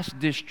 thou hast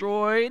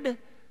destroyed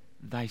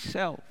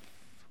thyself.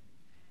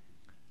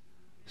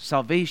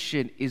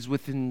 Salvation is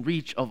within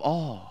reach of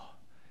all.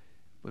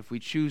 But if we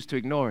choose to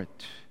ignore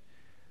it,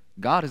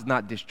 God is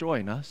not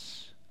destroying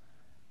us.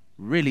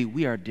 Really,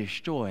 we are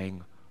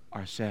destroying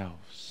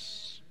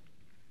ourselves.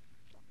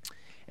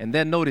 And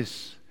then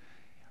notice,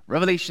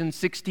 Revelation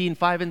 16,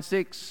 5 and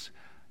 6,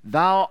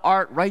 Thou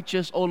art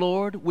righteous, O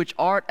Lord, which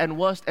art and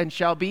wast and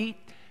shall be,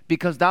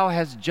 because thou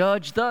hast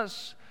judged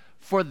thus.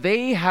 For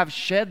they have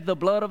shed the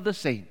blood of the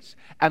saints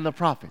and the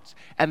prophets,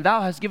 and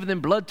thou hast given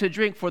them blood to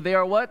drink, for they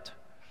are what?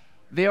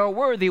 They are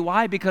worthy.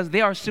 Why? Because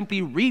they are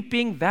simply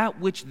reaping that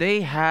which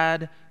they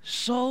had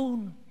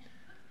sown.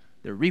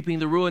 They're reaping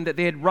the ruin that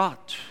they had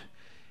wrought.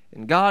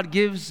 And God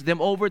gives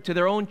them over to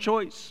their own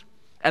choice.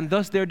 And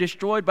thus they're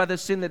destroyed by the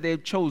sin that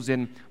they've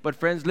chosen. But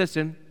friends,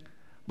 listen.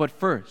 But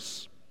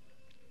first,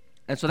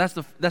 and so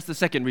that's the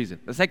second reason.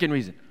 The second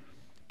reason,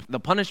 the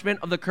punishment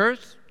of the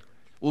curse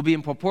will be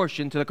in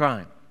proportion to the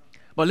crime.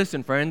 But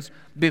listen, friends,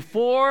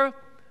 before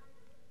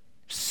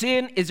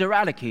sin is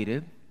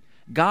eradicated,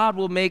 God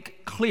will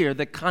make clear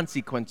the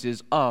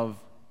consequences of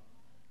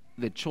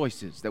the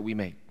choices that we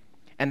make.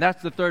 And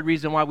that's the third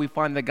reason why we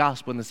find the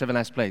gospel in the 7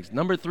 last plagues.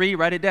 Number 3,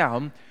 write it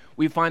down.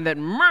 We find that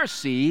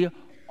mercy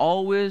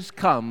always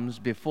comes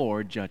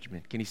before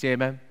judgment. Can you say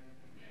amen?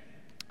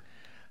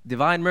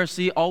 Divine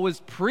mercy always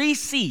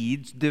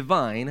precedes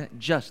divine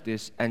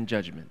justice and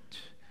judgment.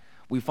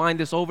 We find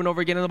this over and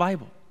over again in the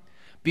Bible.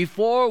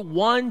 Before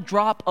one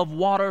drop of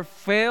water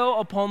fell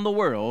upon the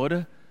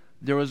world,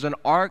 there was an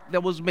ark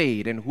that was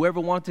made, and whoever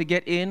wanted to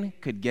get in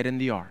could get in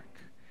the ark.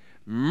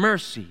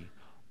 Mercy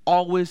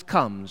always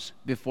comes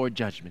before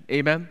judgment.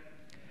 Amen?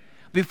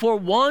 Before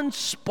one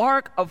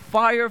spark of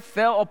fire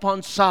fell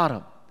upon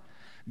Sodom,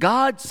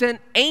 God sent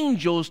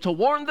angels to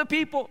warn the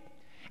people.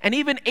 And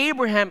even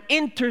Abraham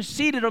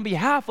interceded on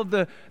behalf of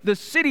the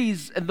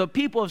cities and the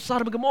people of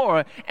Sodom and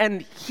Gomorrah.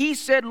 And he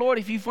said, Lord,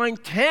 if you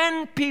find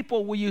 10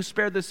 people, will you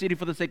spare the city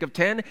for the sake of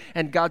 10?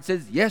 And God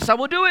says, yes, I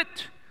will do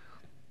it.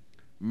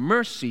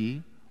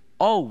 Mercy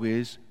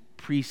always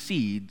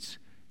precedes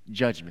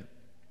judgment.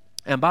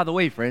 And by the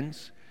way,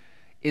 friends,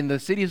 in the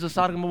cities of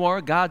Sodom and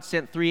Gomorrah, God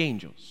sent 3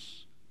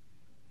 angels.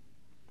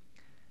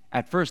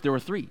 At first, there were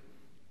 3. You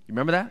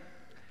remember that?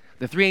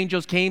 The 3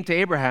 angels came to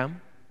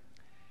Abraham.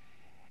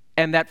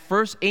 And that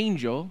first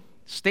angel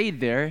stayed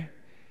there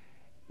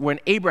when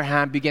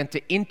Abraham began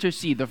to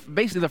intercede.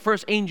 Basically, the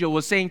first angel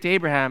was saying to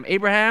Abraham,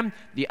 Abraham,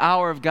 the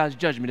hour of God's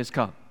judgment has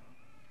come.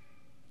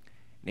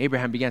 And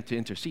Abraham began to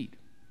intercede.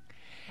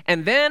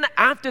 And then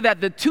after that,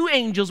 the 2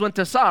 angels went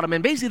to Sodom.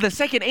 And basically, the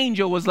second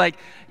angel was like,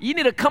 you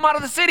need to come out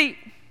of the city.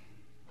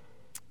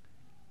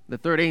 The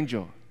third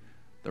angel,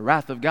 the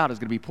wrath of God is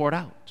going to be poured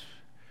out.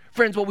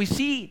 Friends, what we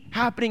see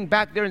happening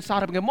back there in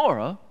Sodom and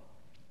Gomorrah,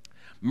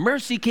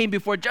 mercy came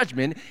before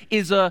judgment,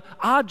 is an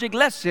object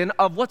lesson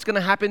of what's going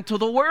to happen to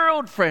the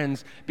world,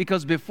 friends.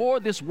 Because before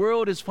this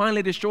world is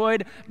finally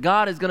destroyed,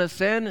 God is going to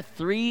send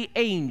 3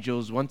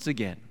 angels once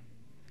again.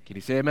 Can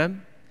you say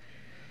amen?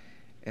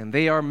 And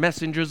they are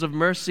messengers of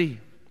mercy.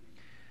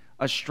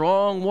 A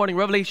strong warning.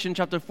 Revelation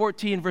chapter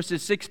 14,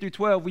 verses 6 through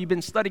 12. We've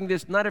been studying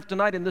this night after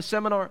night in this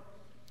seminar.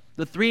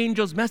 The three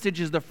angels'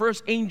 messages. The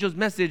first angel's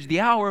message, the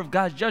hour of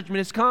God's judgment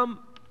has come.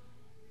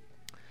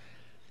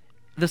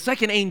 The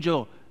second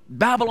angel,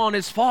 Babylon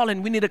is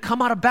fallen. We need to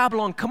come out of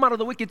Babylon, come out of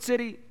the wicked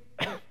city.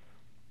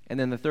 And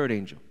then the third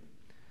angel,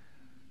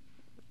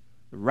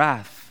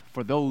 wrath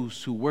for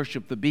those who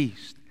worship the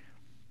beast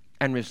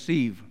and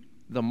receive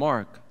the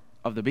mark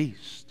of the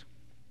beast.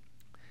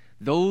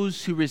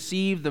 Those who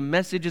receive the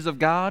messages of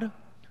God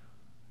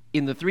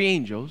in the three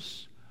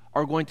angels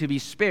are going to be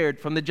spared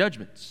from the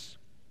judgments.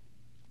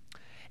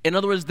 In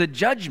other words, the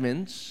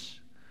judgments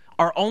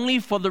are only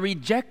for the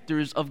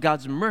rejectors of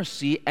God's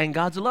mercy and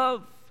God's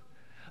love.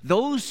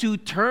 Those who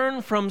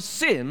turn from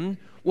sin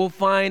will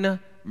find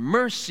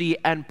mercy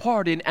and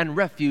pardon and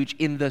refuge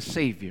in the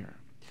Savior.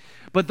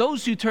 But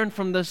those who turn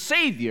from the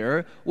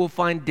Savior will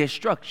find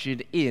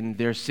destruction in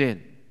their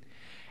sin.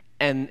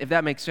 And if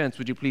that makes sense,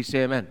 would you please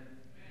say amen?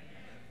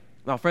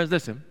 Now, friends,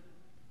 listen.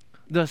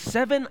 The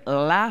 7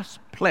 last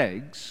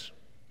plagues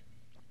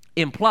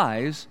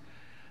implies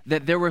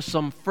that there were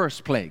some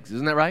first plagues.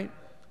 Isn't that right?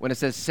 When it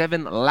says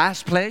 7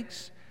 last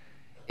plagues,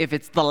 if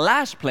it's the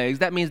last plagues,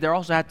 that means there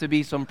also had to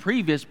be some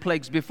previous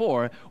plagues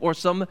before, or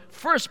some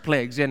first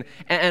plagues.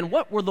 And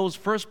what were those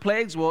first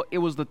plagues? Well, it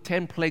was the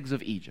 10 plagues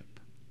of Egypt.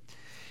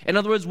 In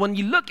other words, when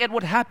you look at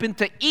what happened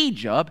to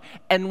Egypt,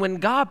 and when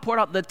God poured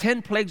out the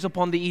 10 plagues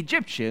upon the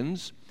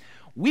Egyptians,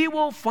 we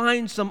will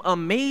find some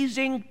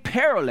amazing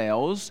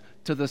parallels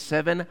to the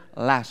 7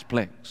 last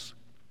plagues.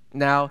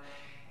 Now,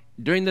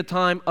 during the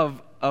time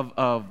of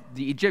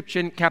the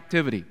Egyptian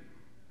captivity,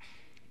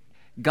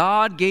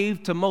 God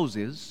gave to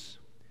Moses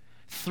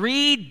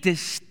 3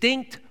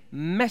 distinct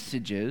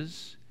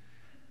messages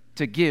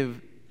to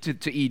give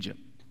to Egypt.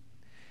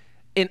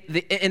 In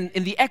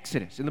the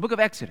Exodus, in the book of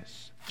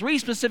Exodus, 3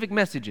 specific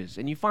messages,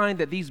 and you find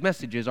that these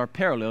messages are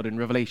paralleled in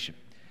Revelation.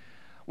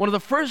 One of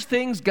the first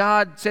things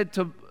God said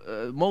to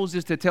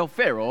Moses to tell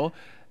Pharaoh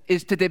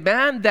is to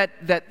demand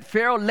that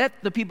Pharaoh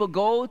let the people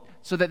go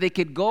so that they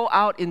could go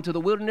out into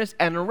the wilderness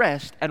and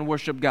rest and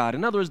worship God.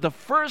 In other words, the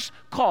first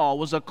call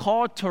was a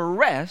call to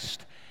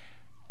rest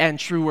and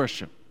true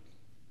worship.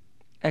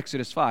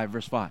 Exodus 5,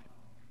 verse 5.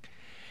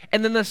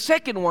 And then the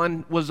second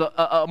one was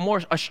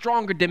a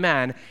stronger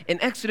demand. In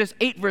Exodus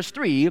 8, verse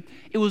 3,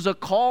 it was a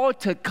call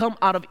to come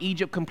out of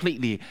Egypt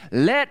completely.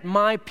 Let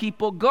my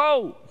people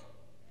go.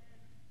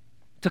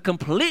 To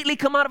completely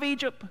come out of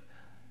Egypt.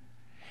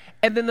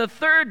 And then the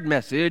third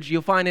message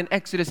you'll find in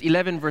Exodus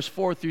 11, verse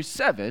 4 through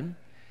 7,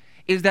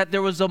 is that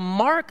there was a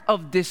mark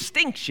of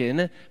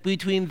distinction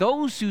between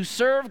those who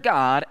serve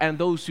God and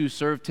those who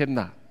served Him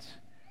not.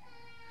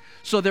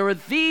 So there were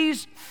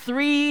these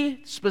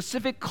 3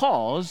 specific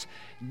calls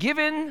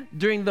given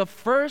during the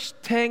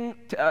first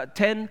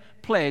 10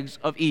 plagues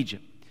of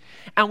Egypt.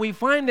 And we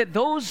find that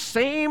those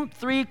same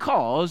 3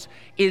 calls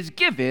is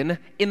given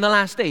in the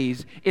last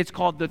days. It's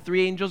called the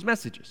 3 angels'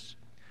 messages.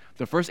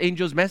 The first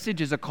angel's message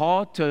is a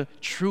call to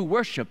true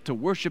worship, to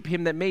worship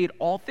Him that made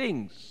all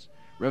things.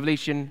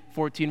 Revelation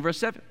 14, verse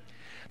 7.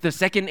 The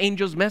second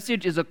angel's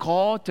message is a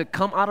call to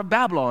come out of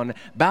Babylon.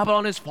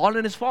 Babylon is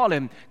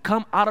fallen.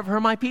 Come out of her,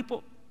 my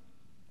people.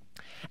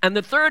 And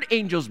the third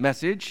angel's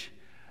message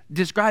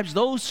describes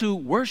those who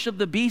worship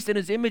the beast in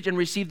his image and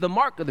receive the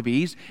mark of the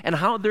beast, and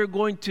how they're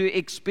going to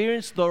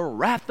experience the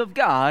wrath of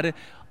God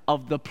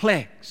of the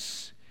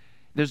plagues.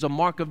 There's a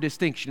mark of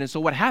distinction. And so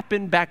what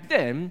happened back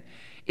then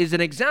is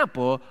an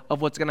example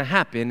of what's going to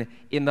happen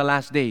in the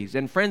last days.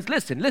 And friends,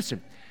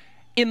 listen.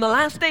 In the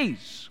last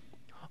days,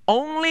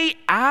 only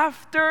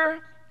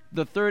after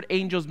the third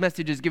angel's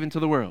message is given to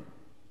the world,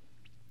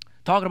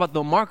 talking about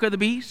the mark of the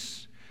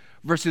beast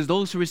versus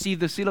those who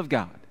receive the seal of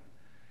God,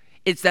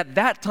 it's at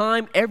that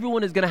time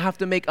everyone is going to have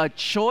to make a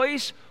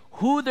choice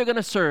who they're going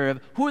to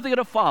serve, who they're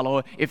going to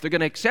follow, if they're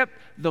going to accept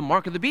the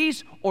mark of the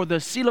beast or the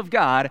seal of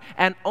God.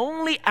 And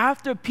only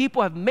after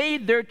people have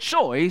made their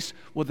choice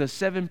will the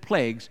 7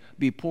 plagues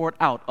be poured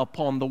out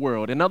upon the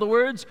world. In other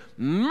words,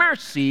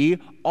 mercy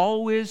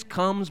always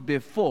comes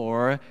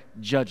before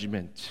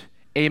judgment.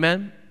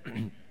 Amen?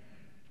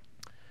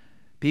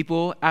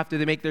 People, after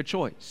they make their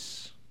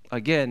choice,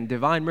 again,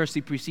 divine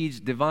mercy precedes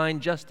divine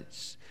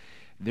justice.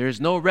 There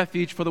is no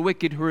refuge for the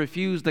wicked who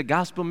refuse the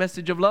gospel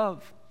message of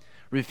love.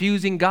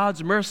 Refusing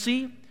God's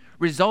mercy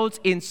results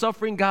in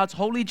suffering God's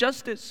holy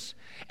justice.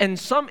 And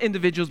some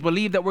individuals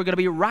believe that we're going to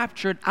be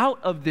raptured out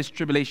of this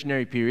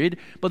tribulationary period,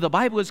 but the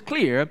Bible is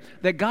clear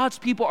that God's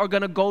people are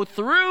going to go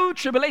through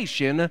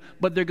tribulation,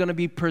 but they're going to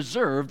be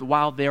preserved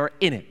while they're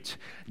in it.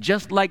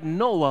 Just like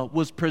Noah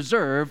was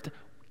preserved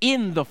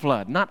in the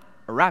flood, not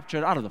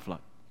raptured out of the flood.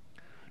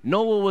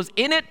 Noah was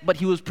in it, but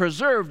he was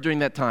preserved during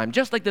that time.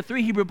 Just like the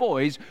 3 Hebrew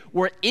boys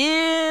were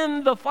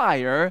in the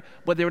fire,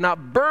 but they were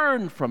not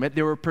burned from it,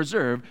 they were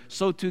preserved.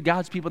 So too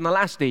God's people in the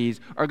last days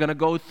are going to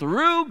go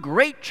through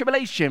great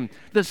tribulation,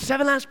 the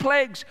 7 last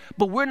plagues,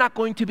 but we're not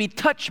going to be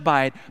touched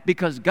by it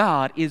because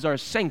God is our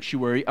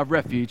sanctuary of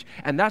refuge.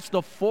 And that's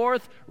the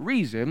 4th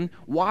reason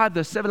why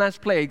the 7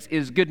 last plagues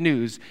is good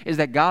news, is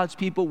that God's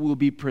people will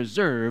be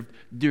preserved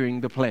during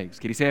the plagues.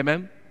 Can you say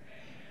amen?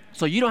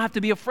 So you don't have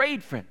to be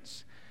afraid,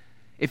 friends.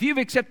 If you've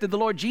accepted the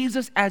Lord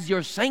Jesus as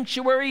your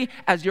sanctuary,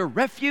 as your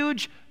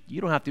refuge,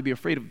 you don't have to be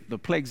afraid of the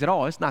plagues at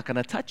all. It's not going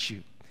to touch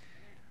you.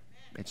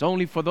 It's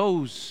only for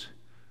those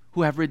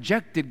who have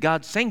rejected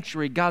God's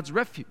sanctuary, God's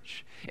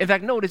refuge. In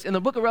fact, notice in the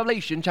book of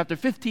Revelation, chapter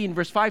 15,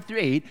 verse 5 through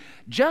 8,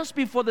 just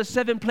before the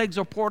 7 plagues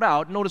are poured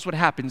out, notice what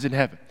happens in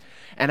heaven.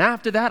 And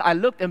after that, I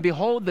looked, and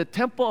behold, the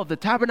temple of the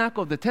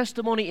tabernacle of the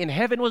testimony in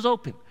heaven was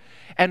open.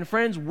 And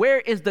friends, where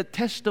is the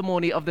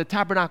testimony of the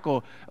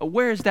tabernacle?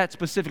 Where is that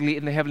specifically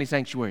in the heavenly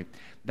sanctuary?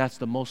 That's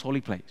the most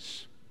holy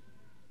place.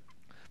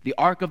 The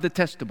ark of the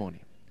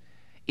testimony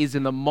is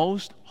in the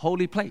most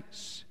holy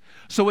place.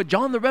 So what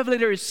John the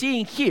Revelator is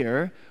seeing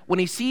here, when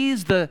he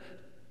sees the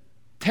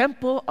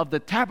temple of the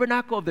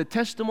tabernacle of the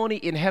testimony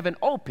in heaven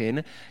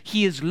open,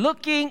 he is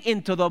looking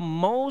into the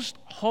most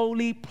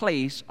holy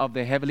place of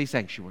the heavenly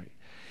sanctuary.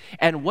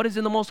 And what is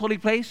in the most holy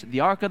place? The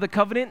ark of the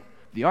covenant,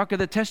 the ark of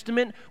the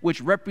testament, which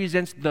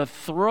represents the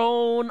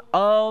throne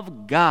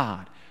of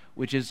God,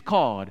 which is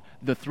called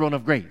the throne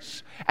of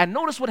grace. And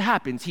notice what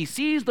happens. He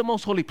sees the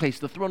most holy place,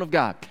 the throne of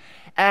God.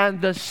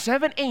 And the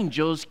 7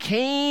 angels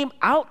came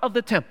out of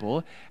the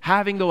temple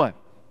having the what?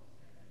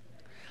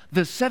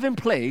 The 7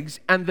 plagues,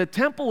 and the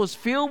temple was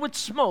filled with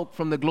smoke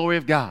from the glory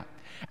of God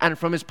and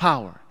from his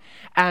power.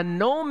 And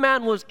no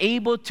man was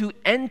able to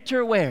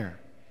enter where?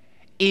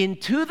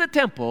 Into the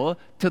temple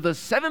till the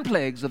 7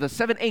 plagues of the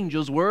 7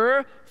 angels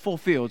were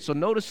fulfilled. So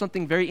notice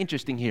something very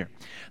interesting here.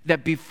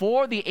 That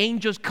before the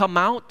angels come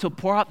out to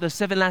pour out the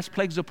 7 last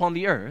plagues upon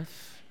the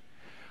earth,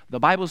 the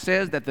Bible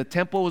says that the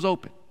temple was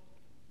open.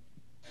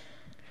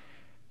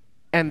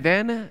 And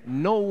then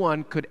no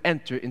one could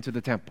enter into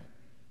the temple.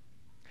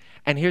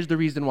 And here's the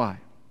reason why.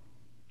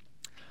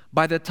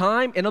 By the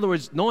time, in other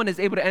words, no one is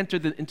able to enter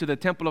into the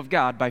temple of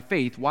God by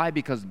faith. Why?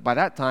 Because by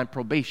that time,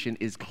 probation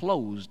is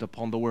closed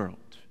upon the world.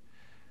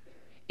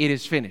 It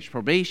is finished.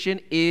 Probation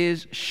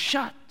is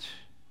shut.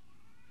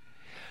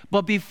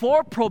 But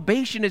before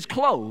probation is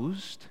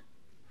closed,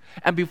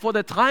 and before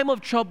the time of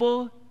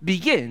trouble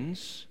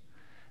begins,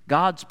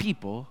 God's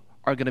people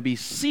are going to be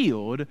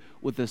sealed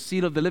with the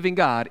seal of the living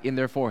God in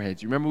their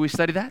foreheads. You remember we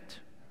studied that?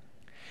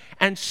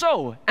 And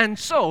so,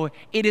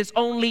 it is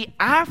only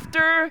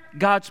after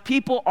God's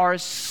people are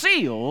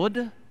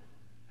sealed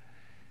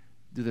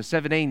do the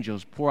 7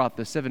 angels pour out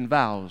the 7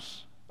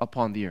 vials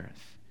upon the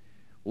earth.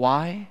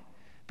 Why?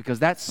 Because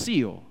that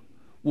seal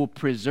will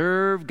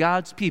preserve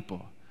God's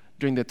people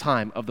during the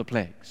time of the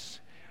plagues.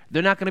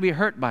 They're not going to be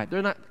hurt by it.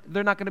 They're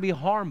not going to be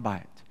harmed by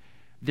it.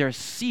 They're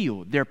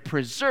sealed. They're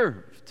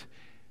preserved.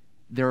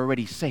 They're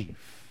already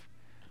safe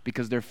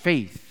because their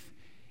faith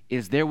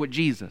is there with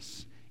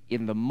Jesus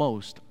in the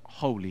most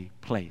holy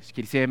place.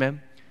 Can you say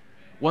amen?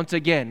 Once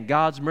again,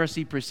 God's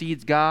mercy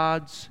precedes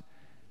God's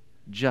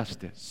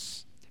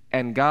justice,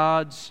 and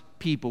God's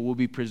people will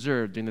be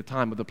preserved in the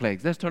time of the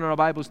plagues. Let's turn our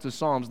Bibles to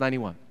Psalms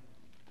 91.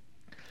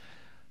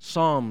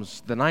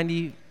 Psalms, the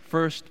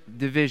 91st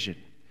division.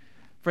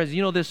 Friends,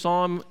 you know this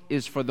psalm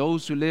is for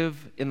those who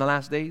live in the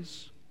last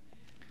days?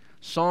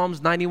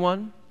 Psalms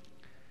 91.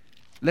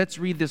 Let's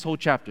read this whole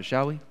chapter,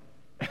 shall we?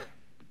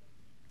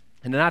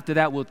 And then after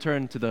that, we'll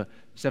turn to the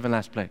 7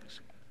 last plagues.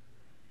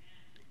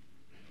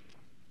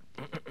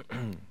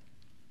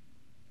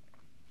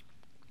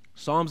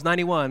 Psalms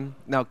 91.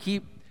 Now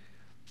keep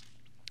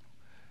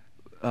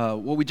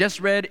what we just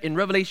read in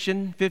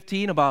Revelation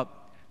 15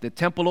 about the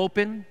temple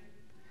open.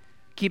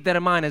 Keep that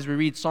in mind as we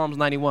read Psalms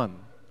 91.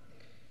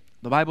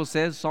 The Bible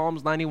says,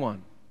 Psalms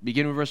 91,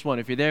 begin with verse 1.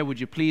 If you're there, would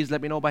you please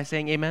let me know by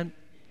saying amen?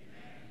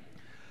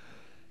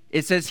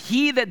 It says,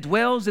 "He that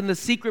dwells in the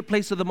secret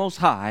place of the Most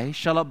High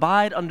shall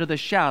abide under the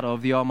shadow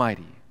of the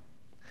Almighty."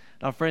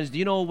 Now, friends, do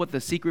you know what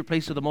the secret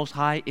place of the Most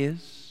High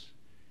is?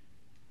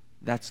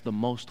 That's the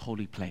most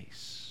holy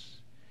place.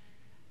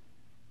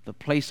 The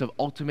place of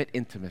ultimate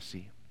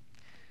intimacy.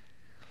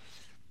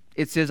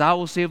 It says, "I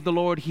will say of the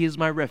Lord, He is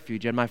my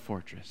refuge and my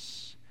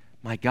fortress.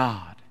 My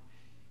God,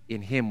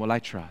 in Him will I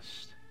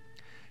trust.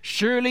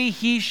 Surely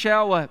He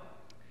shall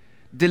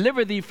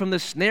deliver thee from the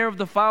snare of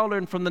the fowler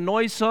and from the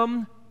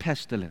noisome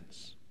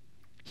pestilence.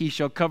 He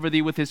shall cover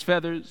thee with His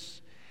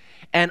feathers,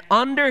 and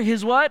under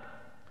His" what?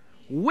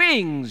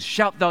 "Wings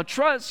shalt thou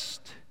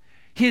trust.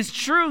 His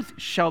truth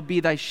shall be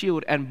thy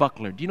shield and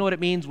buckler." Do you know what it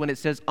means when it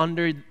says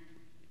under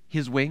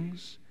His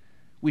wings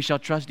we shall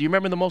trust? Do you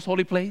remember the most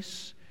holy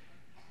place?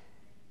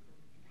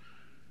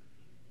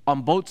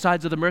 On both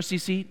sides of the mercy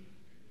seat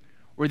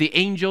were the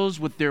angels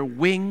with their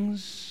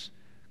wings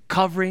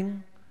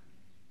covering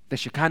the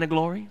Shekinah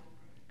glory.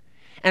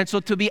 And so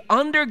to be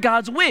under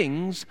God's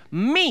wings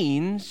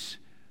means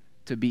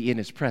to be in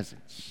His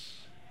presence,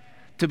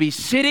 to be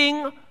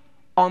sitting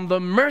on the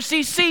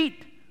mercy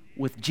seat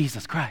with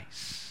Jesus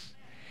Christ.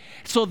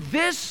 So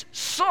this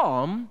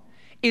psalm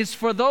is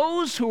for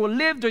those who will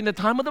live during the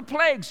time of the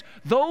plagues,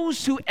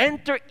 those who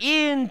enter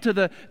into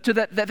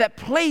that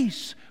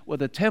place where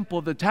the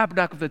temple, the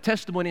tabernacle of the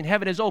testimony in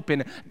heaven is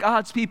open.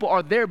 God's people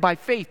are there by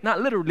faith,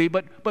 not literally,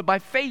 but by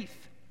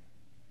faith.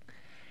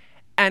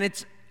 And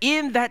it's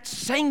in that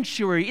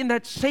sanctuary, in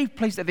that safe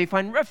place that they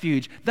find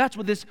refuge. That's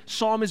what this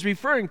psalm is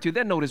referring to.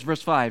 Then notice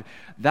verse 5.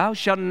 Thou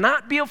shalt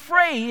not be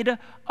afraid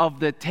of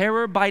the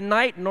terror by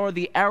night, nor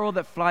the arrow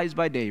that flies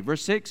by day.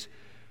 Verse 6.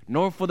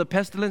 Nor for the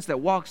pestilence that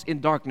walks in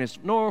darkness,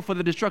 nor for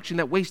the destruction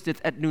that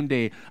wasteth at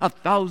noonday.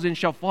 1,000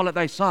 shall fall at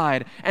thy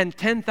side, and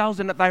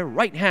 10,000 at thy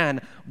right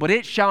hand, but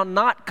it shall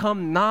not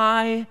come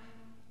nigh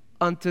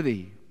unto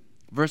thee.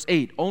 Verse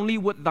 8. Only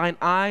with thine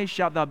eyes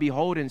shalt thou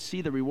behold and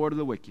see the reward of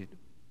the wicked.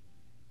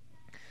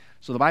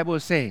 So the Bible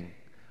is saying,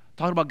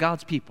 talking about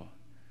God's people,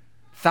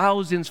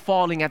 thousands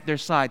falling at their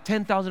side,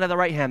 10,000 at the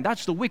right hand.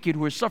 That's the wicked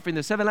who are suffering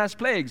the 7 last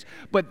plagues.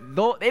 But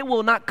though they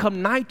will not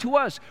come nigh to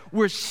us,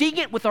 we're seeing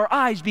it with our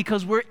eyes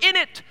because we're in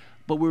it,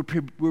 but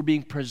we're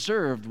being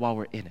preserved while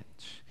we're in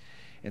it.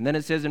 And then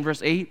it says in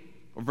verse 8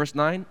 or verse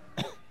 9,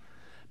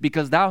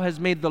 because thou hast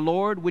made the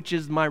Lord, which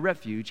is my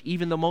refuge,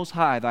 even the Most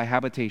High, thy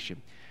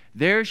habitation.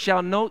 There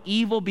shall no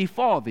evil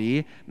befall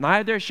thee,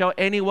 neither shall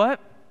any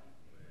what?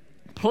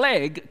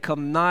 Plague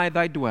come nigh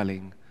thy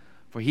dwelling.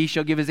 For he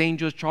shall give his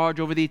angels charge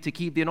over thee to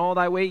keep thee in all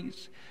thy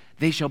ways.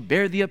 They shall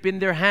bear thee up in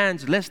their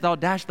hands, lest thou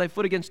dash thy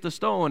foot against a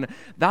stone.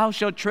 Thou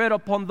shalt tread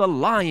upon the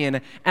lion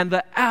and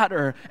the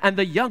adder and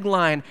the young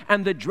lion,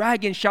 and the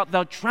dragon shalt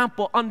thou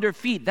trample under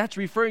feet. That's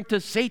referring to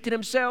Satan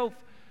himself,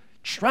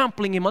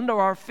 trampling him under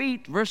our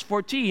feet. Verse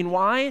 14,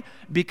 why?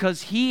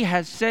 Because he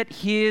has set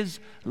his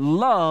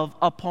love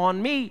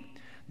upon me.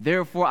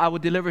 Therefore I will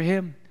deliver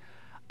him.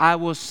 I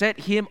will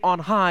set him on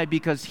high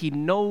because he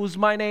knows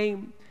my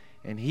name.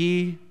 And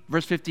he,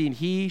 verse 15,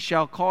 he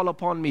shall call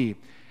upon me,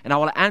 and I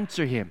will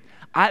answer him.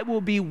 I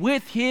will be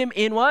with him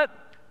in what?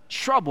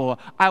 Trouble.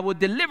 I will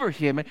deliver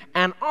him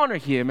and honor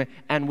him,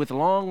 and with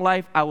long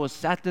life I will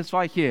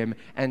satisfy him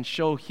and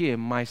show him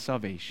my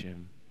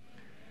salvation.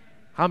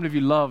 How many of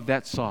you love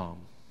that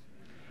song?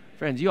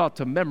 Friends, you ought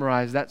to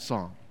memorize that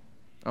song.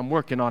 I'm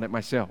working on it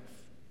myself.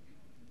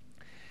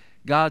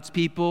 God's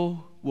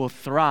people will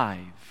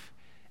thrive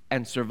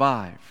and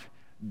survive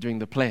during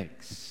the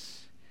plagues.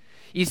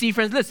 You see,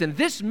 friends, listen,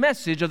 this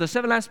message of the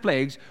 7 last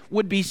plagues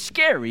would be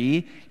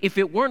scary if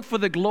it weren't for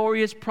the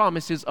glorious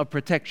promises of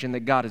protection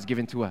that God has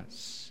given to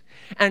us.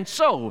 And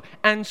so,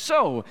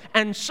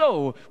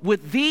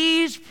 with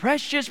these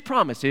precious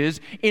promises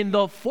in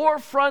the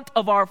forefront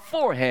of our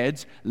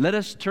foreheads, let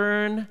us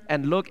turn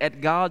and look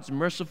at God's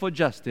merciful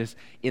justice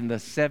in the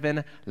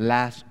 7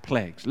 last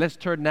plagues. Let's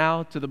turn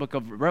now to the book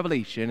of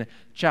Revelation,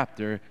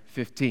 chapter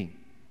 15.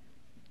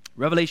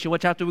 Revelation, what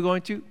chapter are we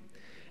going to?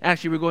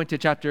 Actually, we're going to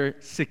chapter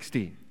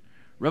 16.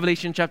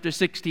 Revelation chapter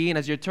 16,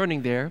 as you're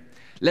turning there,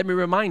 let me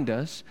remind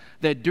us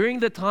that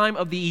during the time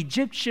of the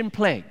Egyptian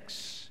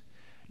plagues,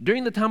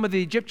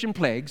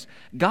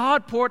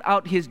 God poured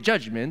out His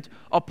judgment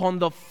upon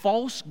the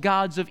false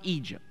gods of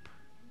Egypt.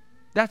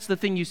 That's the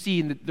thing you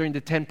see during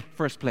the 10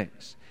 first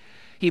plagues.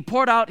 He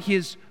poured out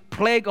His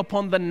plague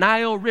upon the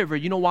Nile River.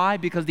 You know why?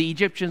 Because the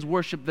Egyptians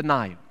worshiped the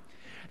Nile.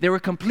 They were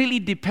completely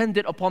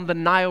dependent upon the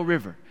Nile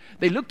River.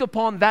 They looked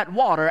upon that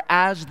water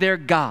as their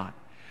God.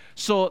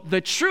 So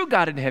the true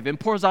God in heaven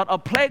pours out a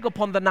plague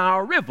upon the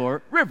Nile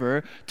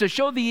River to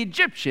show the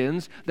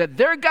Egyptians that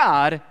their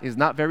God is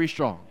not very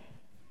strong.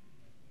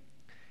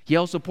 He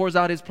also pours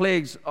out His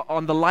plagues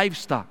on the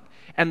livestock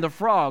and the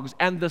frogs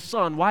and the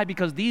sun. Why?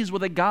 Because these were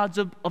the gods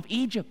of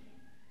Egypt.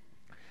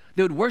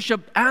 They would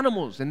worship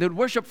animals, and they would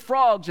worship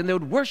frogs, and they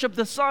would worship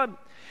the sun.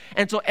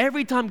 And so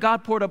every time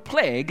God poured a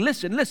plague,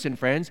 listen,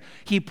 friends,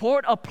 He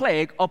poured a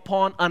plague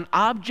upon an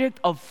object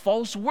of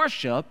false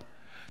worship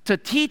to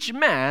teach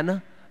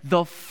man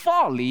the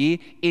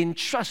folly in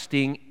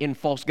trusting in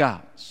false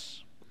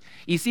gods.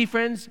 You see,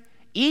 friends,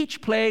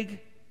 each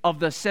plague of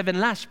the 7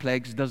 last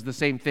plagues does the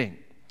same thing.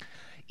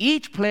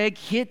 Each plague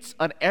hits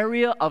an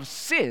area of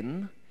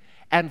sin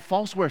and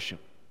false worship.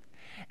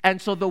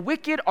 And so the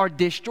wicked are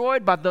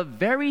destroyed by the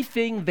very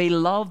thing they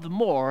loved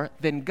more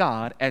than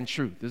God and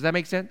truth. Does that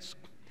make sense?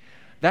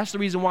 That's the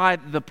reason why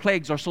the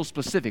plagues are so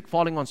specific,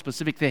 falling on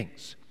specific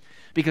things.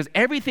 Because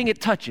everything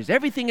it touches,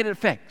 everything it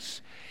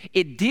affects,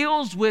 it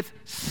deals with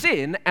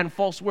sin and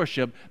false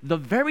worship, the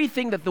very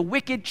thing that the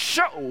wicked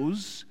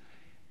chose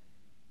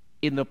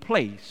in the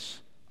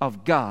place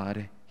of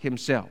God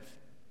Himself.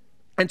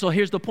 And so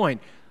here's the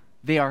point.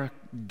 They are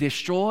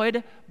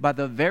destroyed by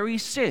the very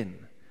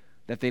sin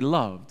that they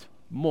loved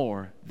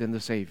more than the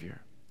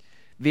Savior.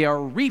 They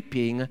are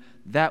reaping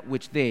that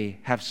which they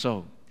have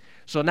sown.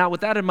 So now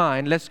with that in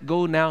mind, let's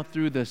go now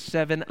through the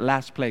 7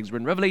 last plagues. We're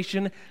in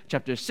Revelation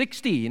chapter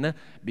 16,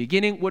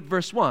 beginning with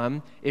verse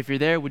 1. If you're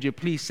there, would you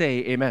please say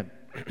amen?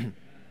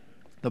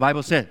 The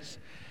Bible says,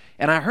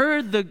 And I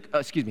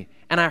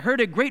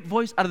heard a great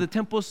voice out of the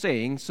temple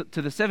saying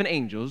to the 7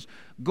 angels,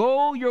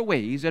 "Go your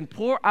ways and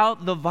pour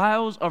out the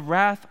vials of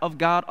wrath of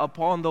God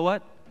upon the"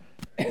 what?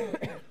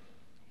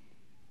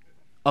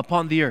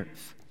 "Upon the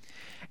earth."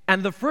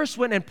 And the first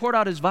went and poured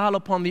out his vial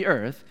upon the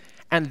earth,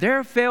 and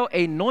there fell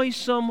a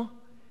noisome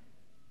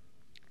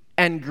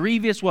and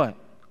grievous what?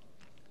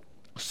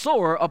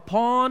 Sore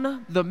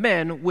upon the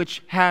men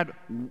which had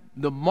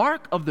the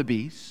mark of the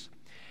beast,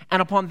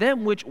 and upon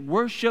them which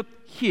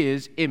worshiped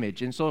his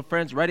image. And so,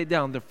 friends, write it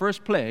down. The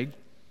first plague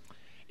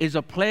is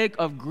a plague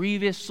of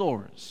grievous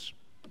sores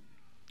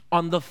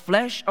on the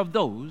flesh of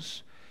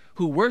those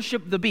who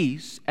worship the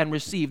beast and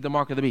receive the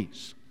mark of the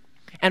beast.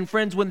 And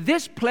friends, when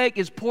this plague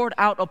is poured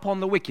out upon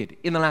the wicked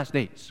in the last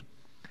days,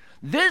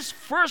 this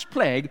first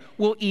plague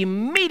will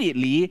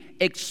immediately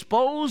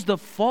expose the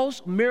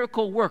false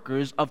miracle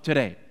workers of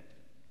today.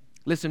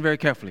 Listen very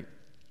carefully.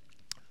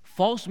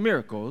 False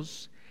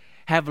miracles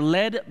have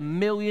led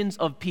millions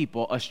of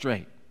people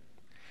astray.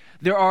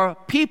 There are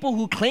people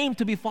who claim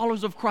to be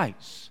followers of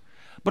Christ,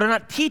 but are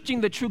not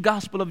teaching the true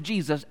gospel of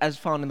Jesus as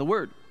found in the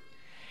Word.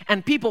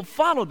 And people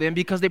follow them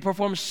because they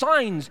perform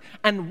signs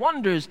and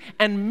wonders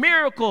and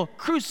miracle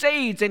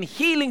crusades and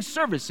healing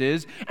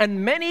services,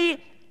 and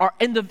many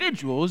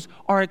individuals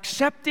are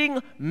accepting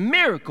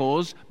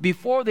miracles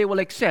before they will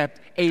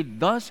accept a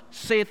 "thus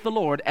saith the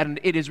Lord,"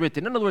 and it is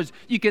written. In other words,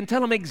 you can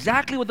tell them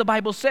exactly what the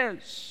Bible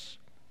says,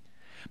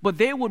 but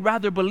they would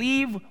rather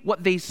believe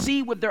what they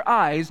see with their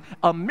eyes,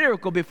 a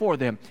miracle before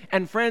them.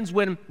 And friends,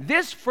 when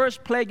this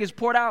first plague is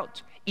poured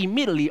out,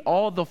 immediately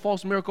all the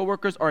false miracle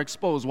workers are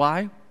exposed.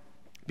 Why?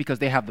 Because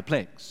they have the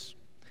plagues.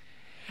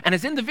 And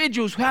as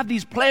individuals who have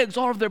these plagues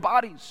all over their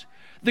bodies,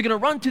 they're going to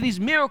run to these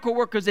miracle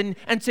workers and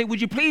say,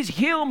 "Would you please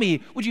heal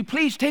me? Would you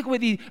please take away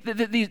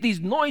these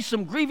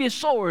noisome, grievous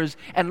sores?"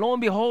 And lo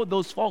and behold,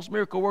 those false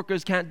miracle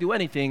workers can't do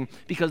anything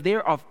because they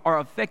are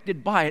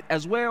affected by it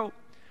as well.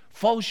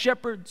 False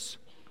shepherds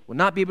will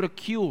not be able to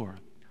cure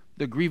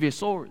the grievous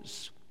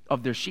sores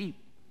of their sheep.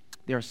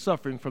 They are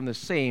suffering from the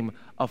same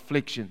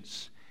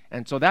afflictions.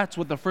 And so that's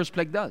what the first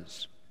plague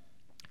does.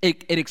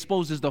 It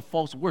exposes the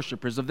false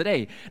worshipers of the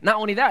day. Not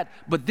only that,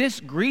 but this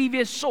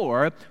grievous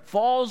sore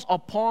falls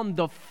upon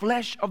the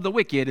flesh of the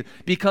wicked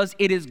because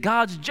it is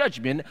God's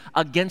judgment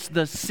against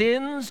the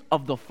sins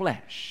of the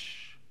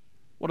flesh.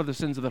 What are the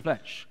sins of the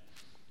flesh?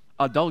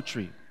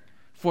 Adultery,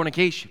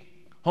 fornication,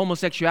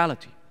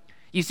 homosexuality.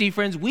 You see,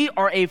 friends, we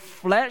are a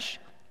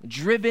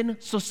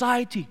flesh-driven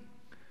society.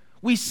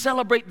 We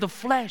celebrate the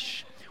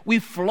flesh. We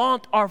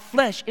flaunt our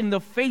flesh in the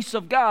face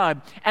of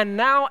God. And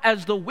now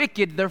as the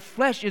wicked, their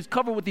flesh is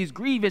covered with these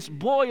grievous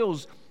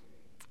boils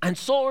and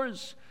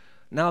sores.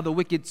 Now the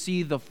wicked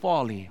see the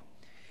folly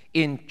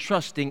in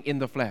trusting in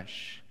the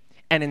flesh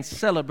and in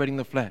celebrating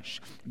the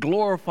flesh,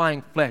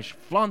 glorifying flesh,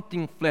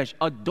 flaunting flesh,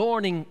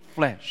 adorning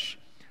flesh,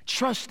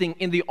 trusting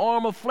in the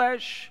arm of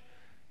flesh.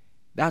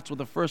 That's what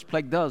the first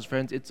plague does,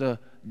 friends. It's a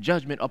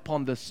judgment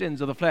upon the sins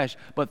of the flesh.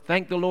 But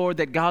thank the Lord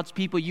that God's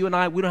people, you and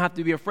I, we don't have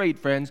to be afraid,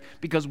 friends,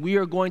 because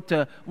we're not going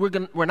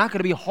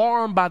to be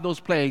harmed by those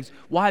plagues.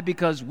 Why?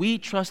 Because we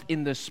trust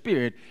in the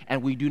Spirit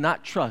and we do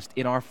not trust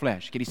in our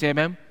flesh. Can you say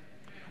amen?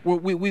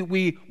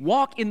 We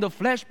walk in the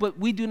flesh, but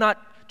we do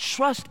not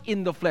trust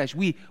in the flesh.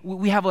 We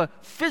have a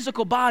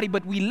physical body,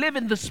 but we live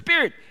in the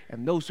Spirit.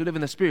 And those who live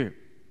in the Spirit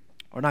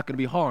are not going to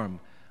be harmed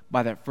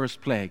by that first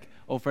plague.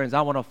 Oh, friends,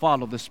 I want to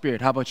follow the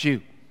Spirit. How about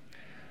you?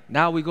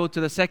 Now we go to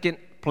the second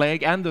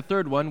plague and the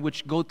third one,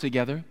 which go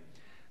together.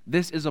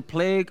 This is a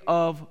plague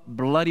of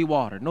bloody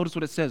water. Notice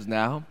what it says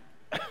now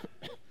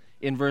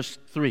in verse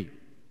 3.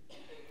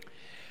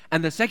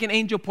 And the second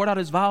angel poured out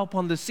his vial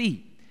upon the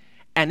sea,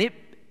 and it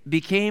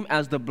became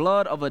as the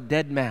blood of a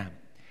dead man,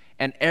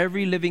 and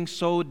every living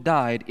soul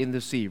died in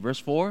the sea. Verse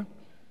 4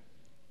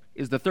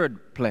 is the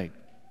third plague.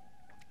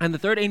 And the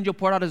third angel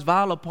poured out his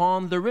vial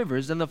upon the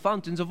rivers and the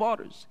fountains of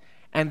waters,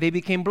 and they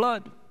became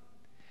blood.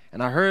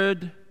 And I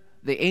heard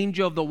the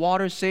angel of the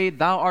water say,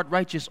 "Thou art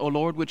righteous, O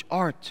Lord, which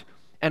art,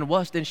 and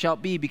wast, and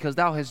shalt be, because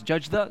thou hast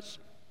judged thus."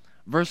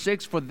 Verse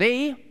 6, "For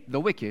they," the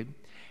wicked,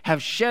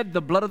 "have shed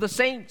the blood of the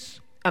saints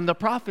and the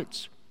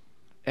prophets,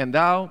 and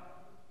thou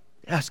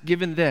hast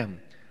given them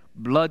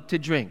blood to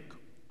drink,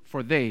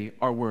 for they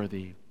are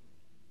worthy."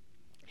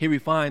 Here we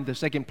find the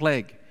second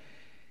plague.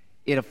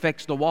 It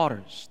affects the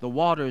waters. The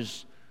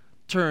waters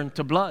turn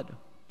to blood.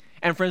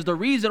 And friends, the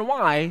reason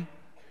why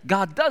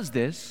God does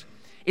this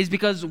is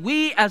because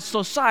we as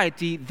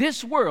society,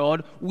 this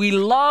world, we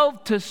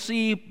love to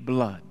see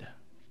blood.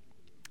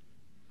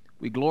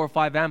 We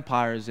glorify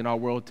vampires in our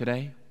world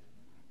today.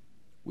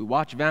 We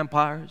watch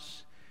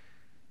vampires.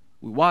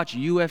 We watch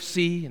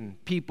UFC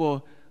and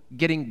people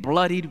getting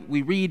bloodied.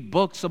 We read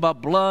books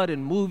about blood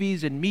and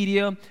movies and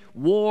media.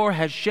 War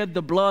has shed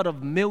the blood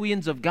of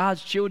millions of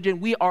God's children.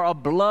 We are a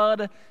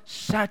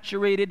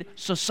blood-saturated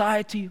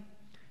society.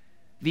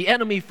 The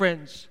enemy,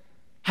 friends,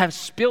 have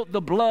spilt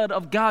the blood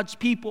of God's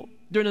people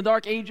during the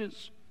Dark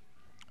Ages.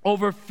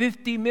 Over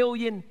 50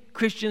 million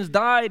Christians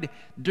died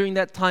during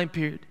that time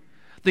period.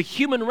 The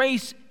human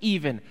race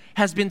even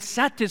has been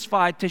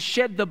satisfied to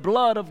shed the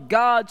blood of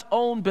God's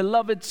own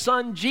beloved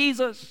Son,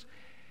 Jesus.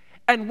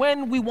 And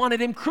when we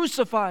wanted him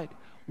crucified,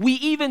 we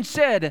even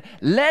said,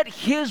 let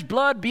his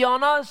blood be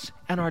on us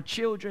and our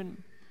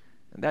children.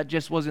 And that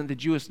just wasn't the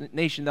Jewish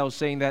nation that was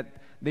saying that.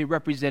 They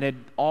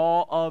represented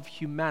all of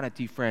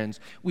humanity, friends.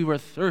 We were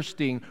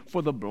thirsting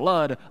for the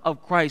blood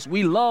of Christ.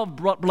 We love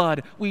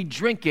blood. We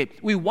drink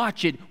it. We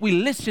watch it. We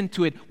listen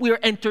to it. We are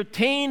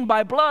entertained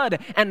by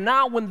blood. And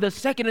now when the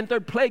second and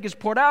third plague is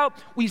poured out,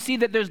 we see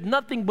that there's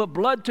nothing but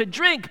blood to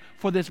drink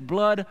for this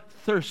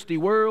blood-thirsty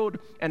world.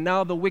 And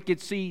now the wicked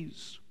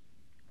sees.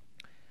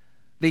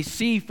 They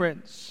see,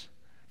 friends,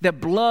 that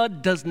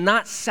blood does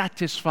not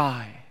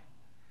satisfy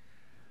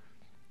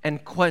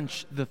and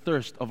quench the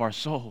thirst of our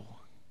soul.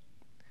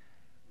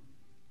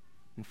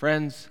 And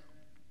friends,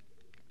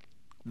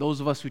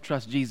 those of us who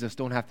trust Jesus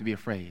don't have to be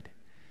afraid,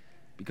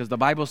 because the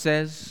Bible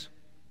says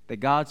that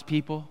God's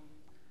people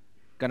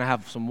are going to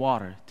have some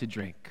water to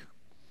drink.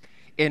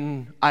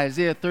 In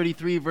Isaiah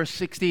 33 verse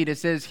 16, it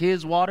says,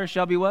 his water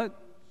shall be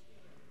what?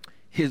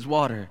 His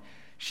water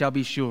shall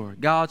be sure.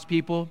 God's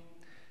people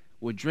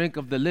will drink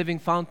of the living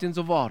fountains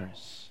of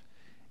waters,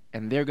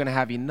 and they're going to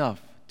have enough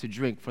to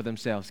drink for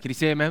themselves. Can you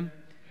say amen?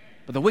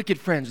 But the wicked,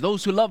 friends,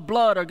 those who love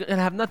blood, are going to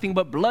have nothing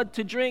but blood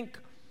to drink.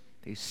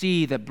 They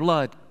see that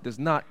blood does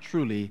not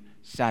truly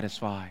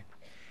satisfy.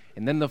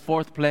 And then the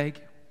fourth plague,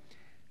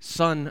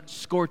 sun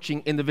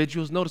scorching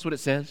individuals. Notice what it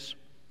says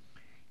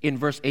in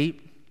verse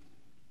 8.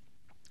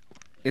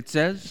 It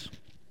says,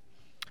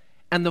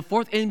 and the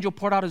fourth angel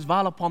poured out his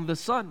vial upon the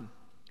sun,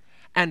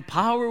 and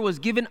power was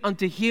given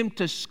unto him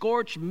to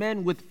scorch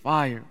men with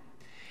fire.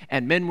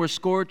 And men were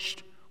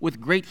scorched with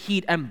great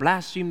heat and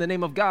blasphemed the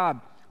name of God,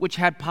 which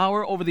had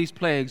power over these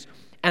plagues.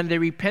 And they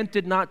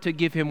repented not to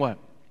give him what?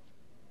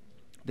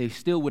 They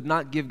still would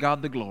not give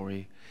God the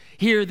glory.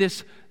 Here,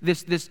 this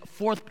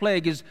fourth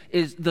plague is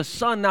the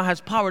sun now has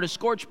power to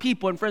scorch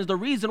people. And friends, the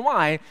reason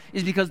why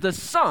is because the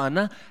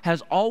sun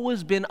has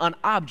always been an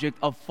object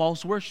of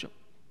false worship.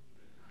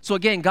 So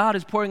again, God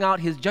is pouring out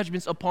his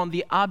judgments upon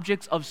the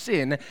objects of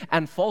sin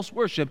and false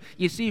worship.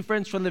 You see,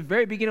 friends, from the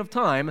very beginning of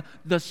time,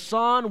 the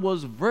sun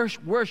was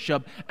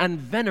worshipped and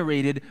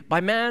venerated by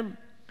man.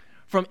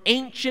 From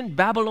ancient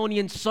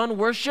Babylonian sun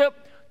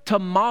worship to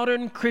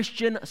modern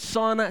Christian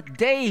sun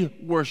day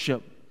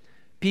worship,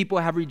 people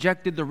have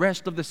rejected the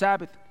rest of the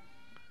Sabbath.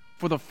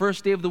 For the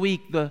first day of the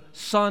week, the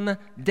sun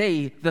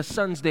day, the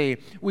sun's day.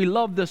 We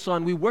love the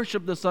sun. We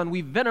worship the sun.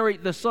 We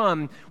venerate the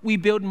sun. We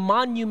build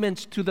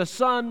monuments to the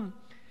sun.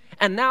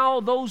 And now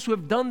those who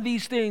have done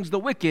these things, the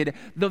wicked,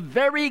 the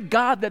very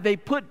God that they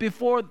put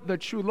before the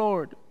true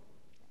Lord,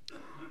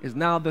 is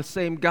now the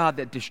same God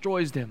that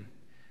destroys them.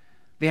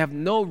 They have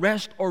no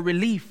rest or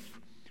relief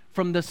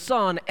from the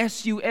sun,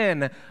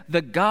 S-U-N,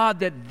 the God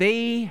that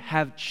they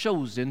have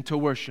chosen to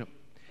worship.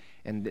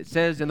 And it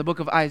says in the book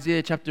of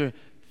Isaiah chapter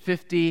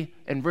 50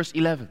 and verse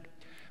 11,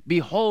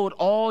 behold,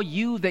 all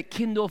you that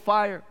kindle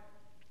fire,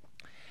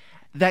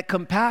 that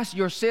compass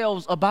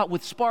yourselves about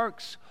with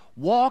sparks,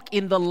 walk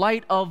in the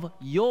light of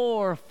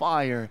your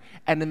fire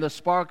and in the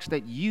sparks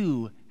that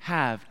you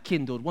have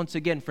kindled. Once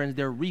again, friends,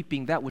 they're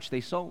reaping that which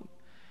they sowed.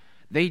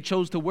 They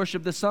chose to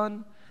worship the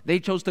sun. They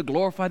chose to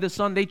glorify the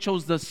sun. They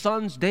chose the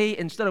sun's day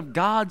instead of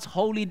God's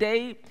holy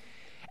day.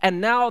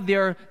 And now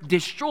they're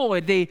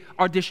destroyed. They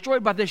are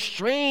destroyed by the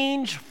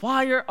strange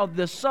fire of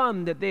the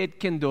sun that they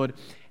had kindled.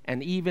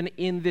 And even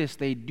in this,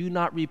 they do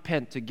not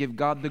repent to give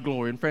God the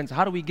glory. And friends,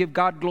 how do we give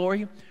God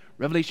glory?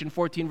 Revelation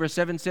 14 verse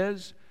 7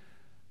 says,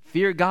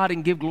 fear God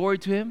and give glory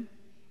to him,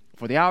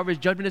 for the hour of his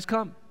judgment has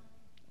come.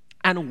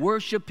 And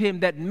worship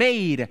him that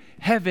made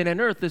heaven and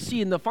earth, the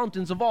sea and the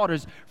fountains of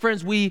waters.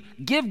 Friends, we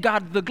give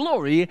God the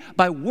glory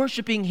by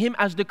worshiping him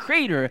as the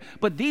creator.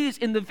 But these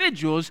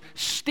individuals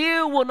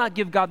still will not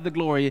give God the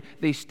glory.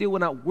 They still will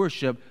not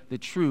worship the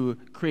true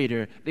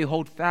creator. They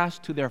hold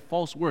fast to their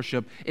false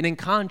worship. And in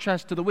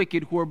contrast to the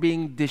wicked who are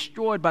being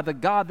destroyed by the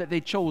God that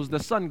they chose, the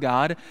sun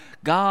God,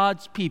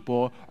 God's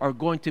people are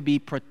going to be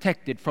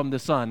protected from the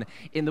sun.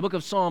 In the book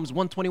of Psalms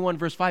 121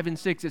 verse 5 and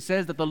 6, it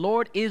says that the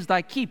Lord is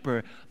thy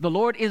keeper. The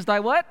Lord is thy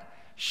what?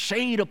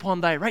 Shade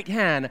upon thy right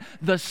hand.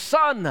 The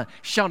sun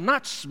shall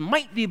not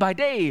smite thee by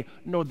day,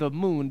 nor the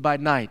moon by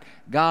night.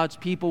 God's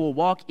people will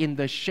walk in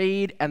the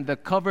shade and the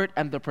covert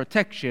and the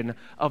protection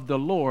of the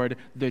Lord,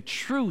 the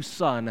true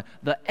Son,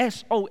 the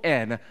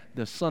S-O-N,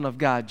 the Son of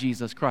God,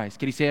 Jesus Christ.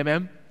 Can you say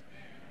amen?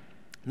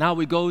 Now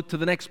we go to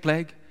the next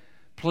plague.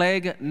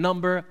 Plague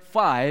number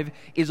 5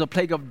 is a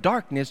plague of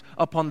darkness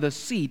upon the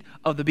seat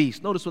of the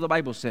beast. Notice what the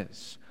Bible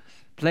says.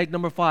 Plague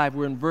number 5,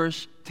 we're in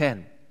verse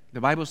 10.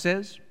 The Bible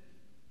says,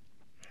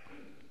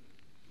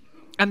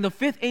 and the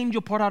fifth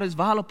angel poured out his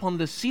vial upon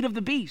the seat of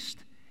the beast,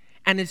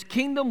 and his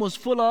kingdom was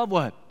full of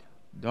what?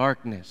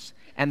 Darkness.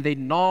 And they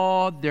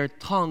gnawed their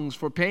tongues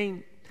for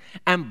pain,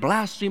 and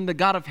blasphemed the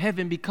God of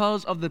heaven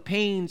because of the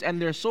pains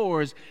and their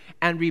sores,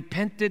 and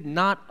repented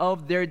not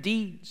of their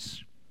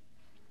deeds.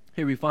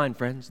 Here we find,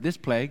 friends, this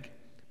plague,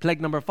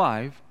 plague number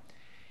 5,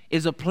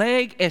 is a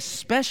plague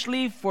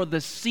especially for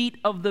the seat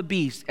of the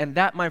beast, and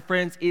that, my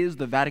friends, is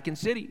the Vatican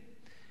City.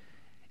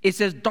 It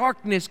says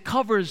darkness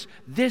covers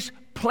this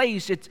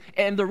place.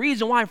 And the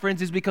reason why,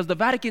 friends, is because the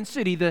Vatican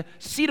City, the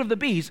seat of the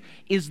beast,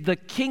 is the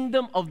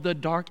kingdom of the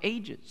dark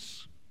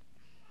ages.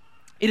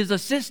 It is a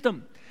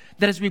system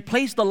that has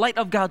replaced the light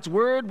of God's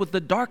word with the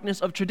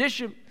darkness of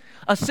tradition,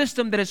 a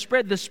system that has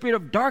spread the spirit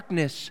of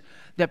darkness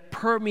that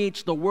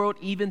permeates the world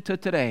even to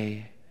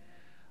today.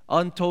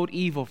 Untold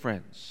evil,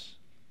 friends,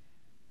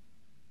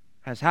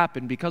 has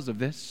happened because of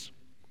this.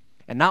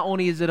 And not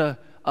only is it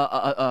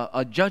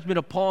a judgment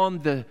upon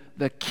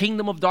the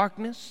kingdom of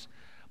darkness,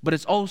 but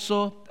it's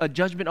also a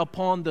judgment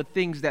upon the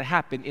things that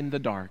happen in the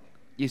dark.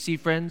 You see,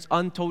 friends,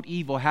 untold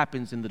evil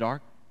happens in the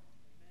dark.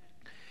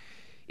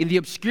 In the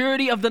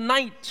obscurity of the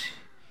night,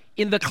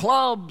 in the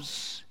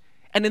clubs,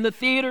 and in the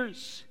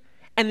theaters,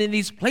 and in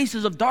these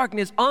places of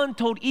darkness,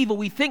 untold evil,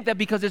 we think that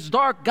because it's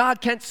dark,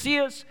 God can't see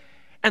us,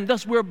 and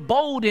thus we're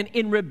bold and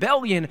in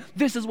rebellion.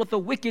 This is what the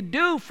wicked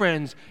do,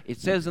 friends. It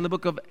says in the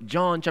book of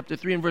John, chapter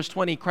 3 and verse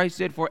 20, Christ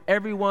said, "For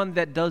everyone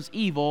that does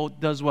evil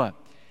does what?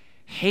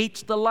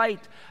 Hates the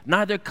light,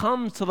 neither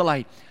comes to the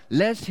light,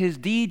 lest his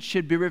deeds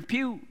should be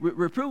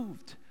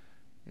reproved."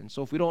 And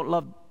so if we don't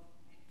love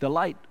the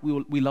light,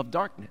 we love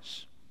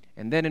darkness.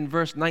 And then in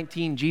verse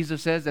 19,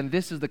 Jesus says, "And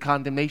this is the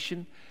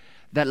condemnation,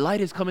 that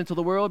light is come into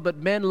the world, but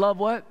men love"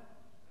 what?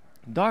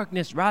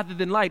 Darkness rather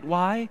than light.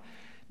 Why?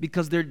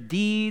 Because their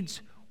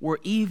deeds were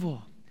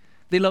evil.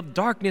 They loved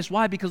darkness.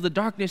 Why? Because the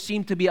darkness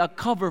seemed to be a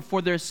cover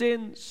for their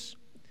sins.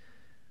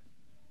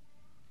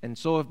 And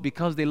so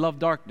because they love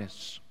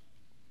darkness,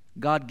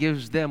 God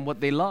gives them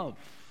what they love.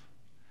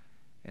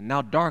 And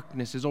now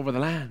darkness is over the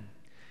land.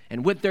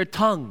 And with their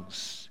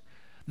tongues,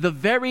 the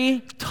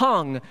very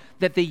tongue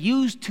that they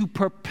used to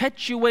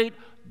perpetuate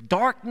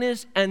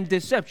darkness and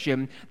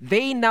deception,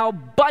 they now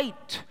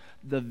bite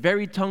the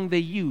very tongue they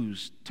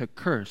used to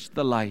curse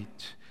the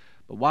light.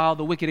 But while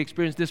the wicked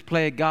experience this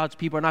plague, God's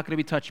people are not going to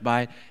be touched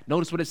by it.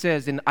 Notice what it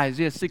says in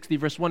Isaiah 60,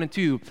 verse 1 and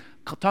 2.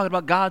 Talking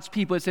about God's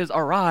people, it says,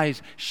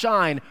 "Arise,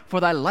 shine, for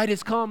thy light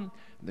is come,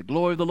 and the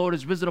glory of the Lord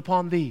is risen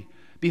upon thee.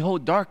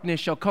 Behold, darkness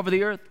shall cover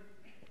the earth,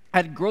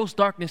 and gross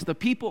darkness the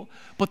people.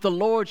 But the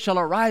Lord shall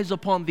arise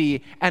upon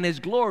thee, and his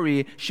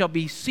glory shall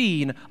be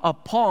seen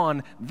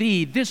upon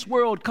thee." This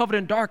world covered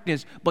in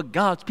darkness, but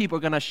God's people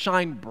are going to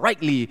shine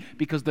brightly,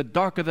 because the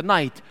darker the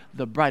night,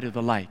 the brighter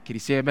the light. Can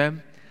you say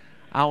amen?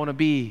 I want to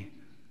be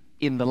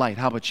in the light.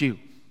 How about you?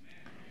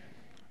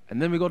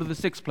 And then we go to the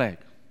sixth plague,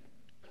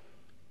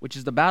 which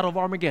is the battle of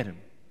Armageddon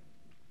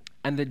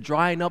and the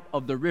drying up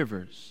of the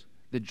rivers,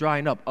 the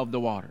drying up of the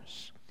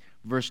waters.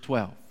 Verse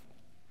 12.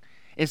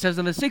 It says,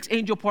 "And the sixth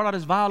angel poured out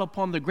his vial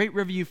upon the great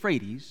river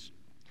Euphrates,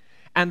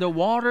 and the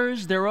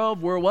waters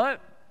thereof were"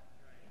 what?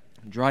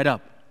 Dried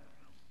up,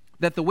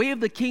 "that the way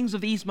of the kings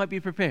of the east might be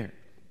prepared.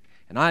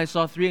 And I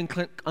saw three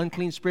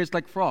unclean spirits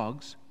like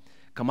frogs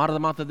come out of the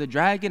mouth of the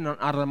dragon, and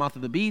out of the mouth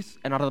of the beast,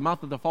 and out of the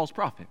mouth of the false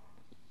prophet.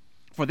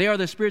 For they are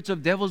the spirits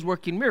of devils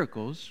working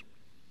miracles,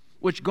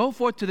 which go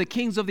forth to the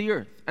kings of the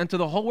earth and to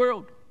the whole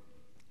world,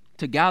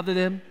 to gather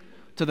them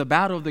to the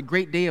battle of the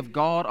great day of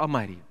God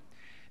Almighty."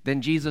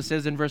 Then Jesus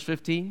says in verse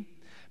 15,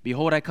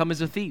 "Behold, I come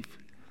as a thief.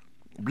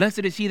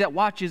 Blessed is he that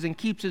watches and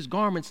keeps his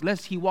garments,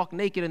 lest he walk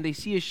naked and they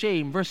see his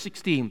shame." Verse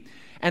 16,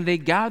 "And they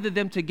gathered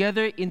them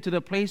together into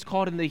the place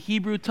called in the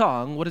Hebrew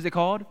tongue," what is it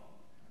called?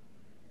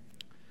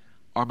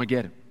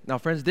 Armageddon. Now,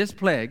 friends, this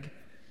plague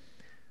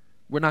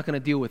we're not going to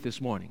deal with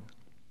this morning.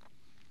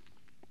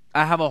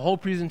 I have a whole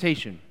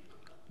presentation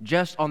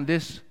just on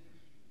this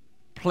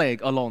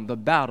plague alone, the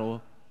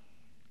battle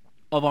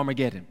of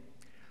Armageddon.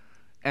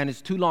 And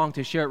it's too long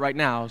to share it right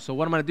now, so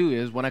what I'm going to do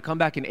is when I come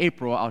back in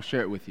April, I'll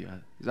share it with you.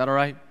 Is that all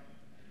right?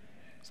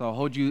 So I'll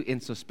hold you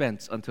in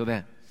suspense until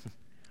then.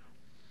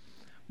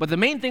 But the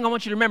main thing I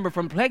want you to remember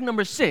from plague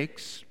number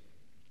 6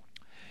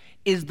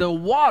 is the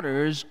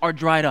waters are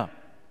dried up.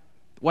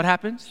 What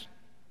happens?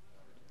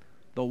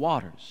 The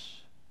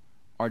waters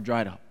are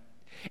dried up.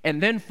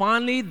 And then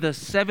finally, the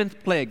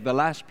seventh plague, the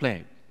last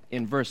plague,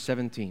 in verse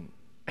 17.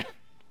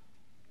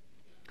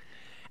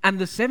 "And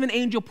the seventh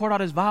angel poured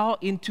out his vial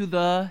into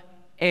the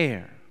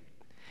air.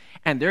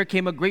 And there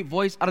came a great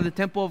voice out of the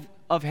temple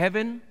of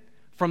heaven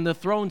from the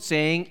throne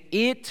saying,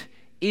 It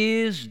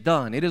is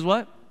done." It is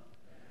what?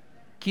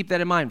 Keep that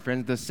in mind,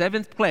 friends. The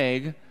seventh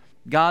plague,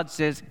 God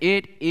says,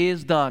 "It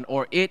is done,"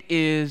 or "It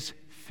is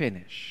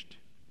finished."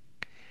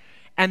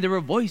 "And there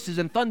were voices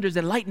and thunders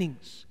and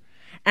lightnings.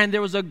 And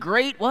there was a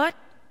great" what?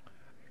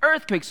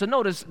 "Earthquake." So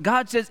notice,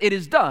 God says it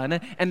is done,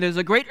 and there's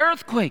a great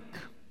earthquake,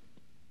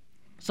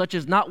 such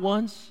as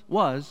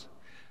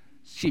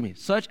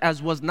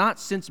was not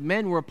since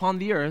men were upon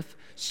the earth,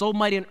 so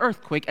mighty an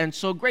earthquake and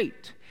so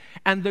great.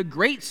 And the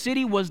great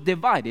city was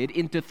divided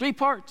into 3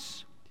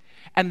 parts,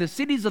 and the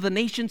cities of the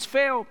nations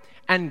fell,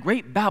 and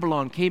great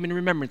Babylon came in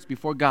remembrance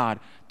before God,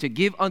 to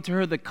give unto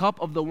her the cup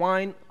of the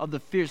wine of the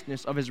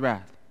fierceness of his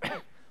wrath.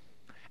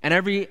 And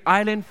every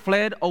island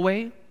fled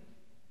away,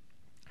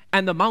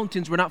 and the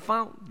mountains were not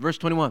found. Verse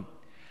 21.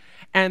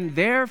 "And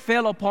there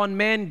fell upon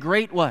men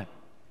great" what?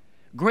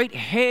 great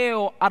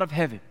hail out of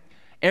heaven,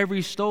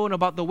 every stone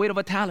about the weight of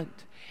a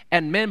talent,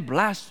 and men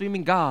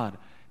blaspheming God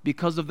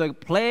because of the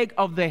plague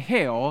of the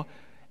hail,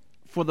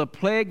 for the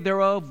plague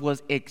thereof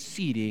was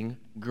exceeding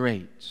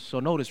great. So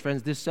notice,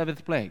 friends, this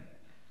seventh plague,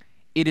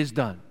 it is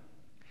done.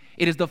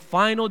 It is the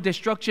final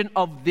destruction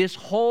of this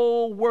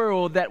whole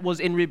world that was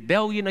in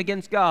rebellion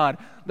against God.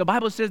 The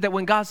Bible says that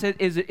when God says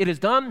it is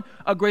done,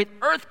 a great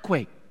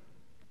earthquake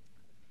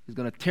is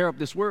going to tear up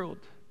this world.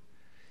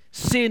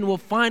 Sin will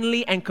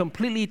finally and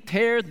completely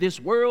tear this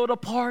world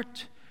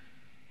apart.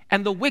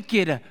 And the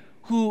wicked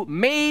who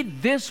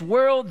made this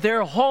world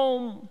their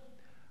home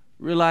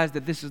realize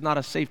that this is not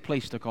a safe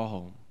place to call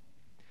home.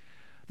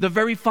 The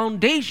very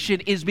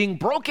foundation is being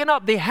broken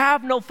up. They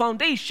have no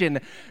foundation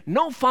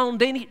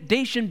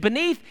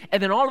beneath,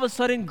 and then all of a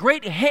sudden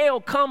great hail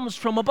comes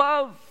from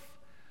above.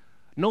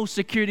 No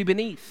security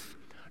beneath,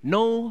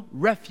 no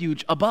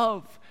refuge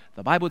above.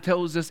 The Bible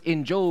tells us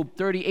in Job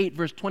 38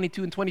 verse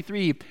 22 and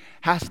 23,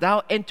 hast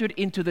thou entered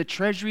into the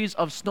treasuries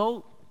of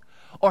snow?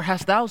 Or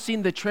hast thou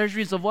seen the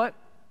treasuries of what?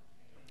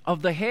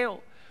 Of the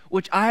hail,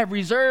 which I have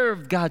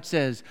reserved, God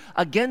says,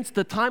 against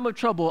the time of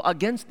trouble,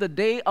 against the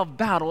day of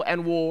battle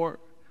and war.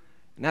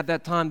 And at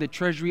that time, the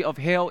treasury of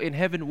hail in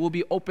heaven will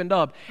be opened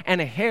up. And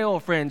hail,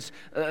 friends,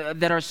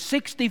 that are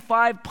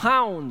 65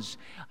 pounds,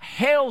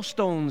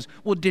 hailstones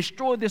will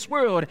destroy this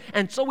world.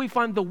 And so we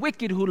find the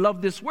wicked who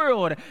love this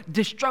world,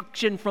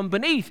 destruction from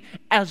beneath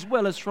as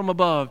well as from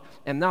above.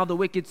 And now the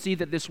wicked see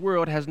that this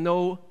world has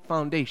no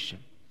foundation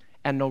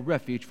and no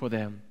refuge for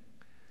them.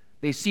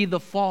 They see the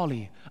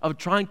folly of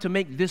trying to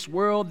make this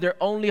world their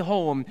only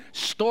home,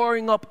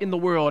 storing up in the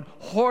world,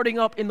 hoarding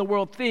up in the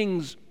world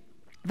things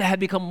that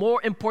had become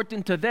more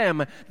important to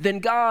them than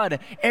God.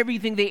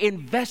 Everything they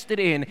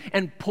invested in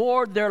and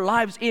poured their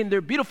lives in,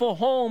 their beautiful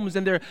homes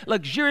and their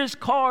luxurious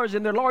cars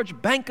and their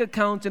large bank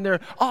accounts and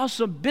their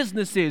awesome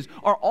businesses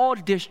are all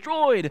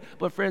destroyed.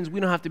 But friends, we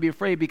don't have to be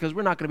afraid, because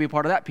we're not going to be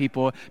part of that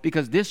people,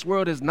 because this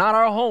world is not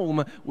our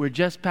home. We're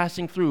just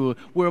passing through.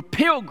 We're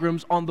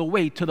pilgrims on the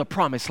way to the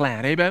promised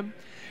land. Amen.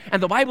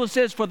 And the Bible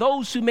says, for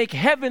those who make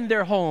heaven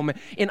their home,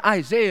 in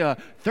Isaiah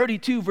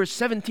 32 verse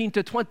 17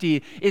 to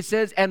 20, it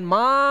says, and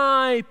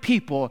my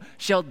people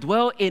shall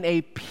dwell in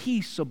a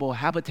peaceable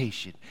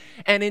habitation,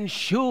 and in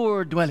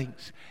sure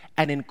dwellings,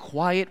 and in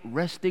quiet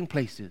resting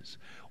places,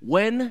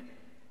 when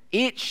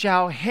it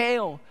shall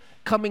hail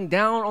coming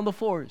down on the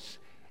forest,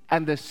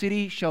 and the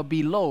city shall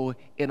be low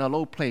in a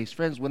low place.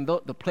 Friends, when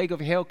the plague of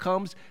hail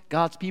comes,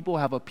 God's people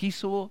have a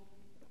peaceful,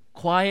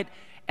 quiet,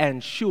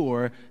 and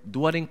sure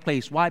dwelling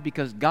place. Why?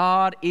 Because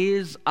God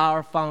is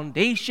our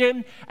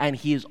foundation, and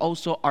He is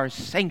also our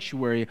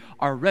sanctuary,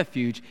 our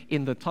refuge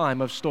in the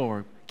time of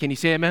storm. Can you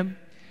say amen?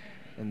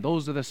 And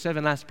those are the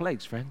seven last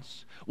plagues,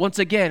 friends. Once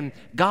again,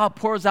 God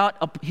pours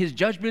out His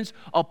judgments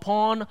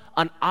upon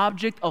an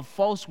object of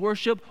false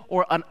worship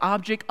or an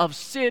object of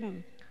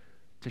sin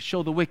to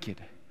show the wicked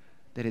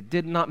that it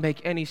did not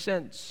make any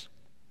sense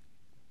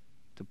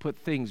to put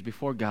things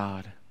before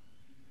God.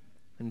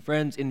 And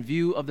friends, in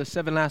view of the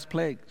seven last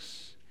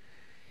plagues,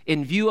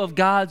 in view of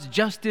God's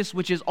justice,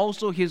 which is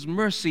also His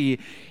mercy,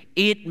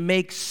 it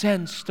makes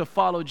sense to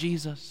follow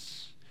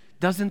Jesus,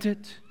 doesn't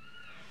it?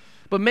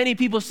 But many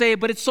people say,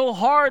 but it's so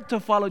hard to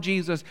follow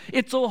Jesus.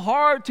 It's so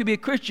hard to be a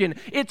Christian.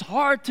 It's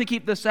hard to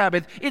keep the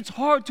Sabbath. It's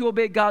hard to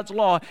obey God's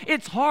law.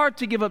 It's hard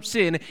to give up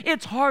sin.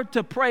 It's hard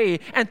to pray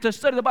and to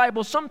study the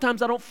Bible.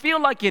 Sometimes I don't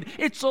feel like it.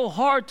 It's so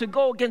hard to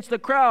go against the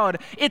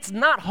crowd. It's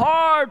not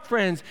hard,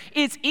 friends.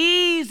 It's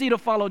easy to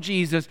follow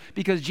Jesus,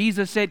 because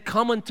Jesus said,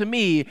 come unto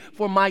me,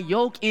 for my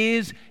yoke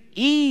is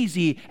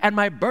easy and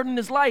my burden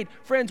is light.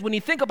 Friends, when you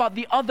think about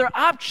the other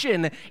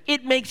option,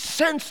 it makes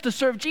sense to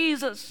serve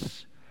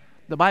Jesus.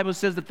 The Bible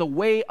says that the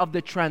way of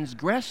the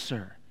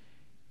transgressor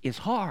is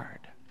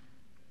hard.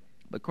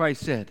 But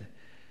Christ said,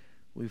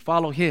 we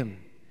follow Him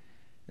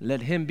and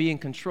let Him be in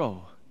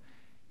control.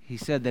 He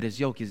said that His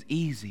yoke is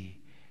easy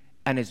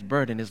and His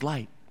burden is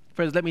light.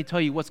 Friends, let me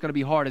tell you what's going to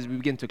be hard as we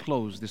begin to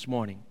close this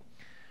morning.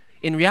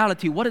 In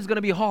reality, what is going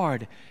to be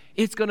hard?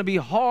 It's going to be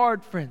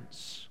hard,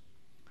 friends,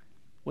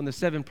 when the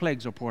seven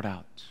plagues are poured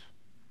out.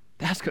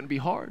 That's going to be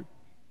hard.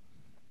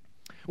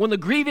 When the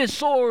grievous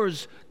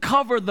sores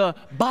cover the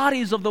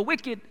bodies of the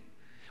wicked,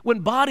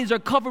 when bodies are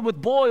covered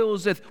with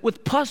boils,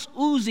 with pus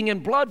oozing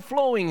and blood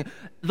flowing,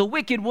 the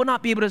wicked will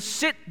not be able to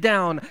sit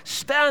down,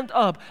 stand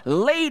up,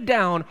 lay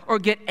down, or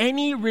get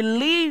any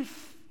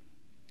relief.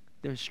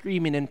 They're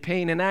screaming in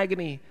pain and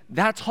agony.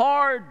 That's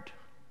hard.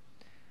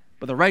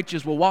 But the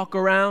righteous will walk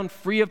around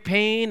free of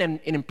pain and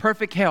in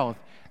perfect health.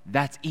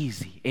 That's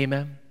easy.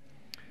 Amen.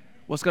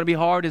 What's going to be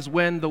hard is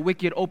when the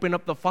wicked open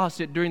up the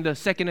faucet during the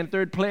second and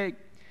third plague,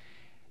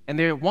 and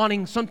they're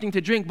wanting something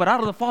to drink, but out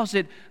of the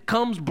faucet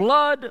comes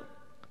blood.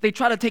 They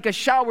try to take a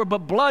shower, but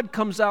blood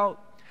comes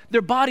out.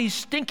 Their bodies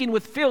stinking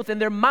with filth and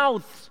their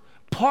mouths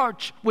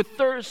parched with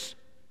thirst.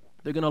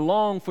 They're going to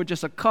long for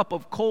just a cup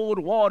of cold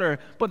water,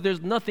 but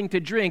there's nothing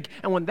to drink.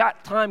 And when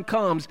that time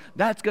comes,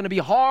 that's going to be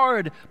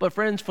hard. But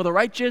friends, for the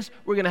righteous,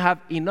 we're going to have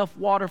enough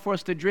water for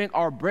us to drink.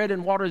 Our bread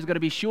and water is going to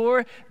be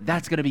sure.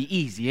 That's going to be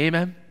easy.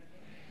 Amen.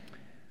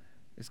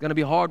 It's going to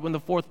be hard when the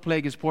fourth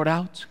plague is poured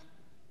out.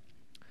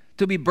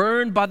 To be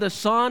burned by the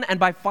sun and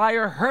by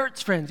fire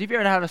hurts, friends. If you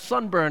ever had a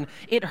sunburn,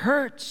 it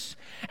hurts.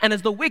 And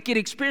as the wicked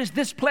experience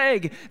this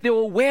plague, they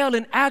will wail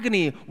in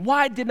agony.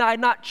 Why did I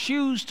not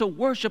choose to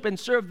worship and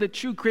serve the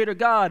true Creator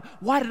God?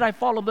 Why did I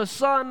follow the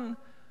sun?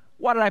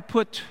 Why did I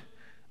put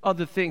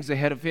other things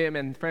ahead of Him?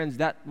 And friends,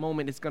 that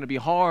moment is going to be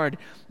hard.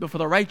 But for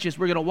the righteous,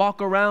 we're going to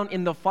walk around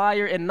in the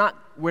fire and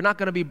we're not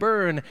going to be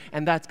burned,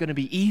 and that's going to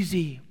be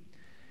easy.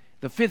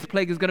 The fifth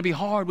plague is going to be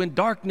hard when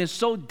darkness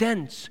so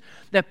dense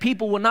that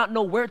people will not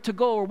know where to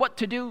go or what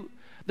to do.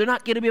 They're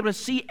not going to be able to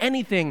see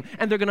anything,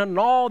 and they're going to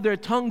gnaw their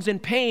tongues in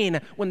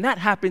pain. When that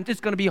happens, it's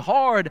going to be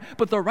hard,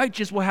 but the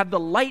righteous will have the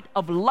light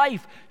of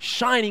life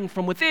shining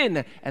from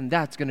within, and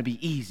that's going to be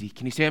easy.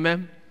 Can you say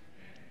amen?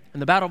 In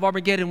the battle of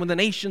Armageddon, when the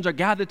nations are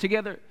gathered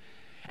together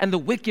and the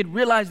wicked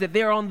realize that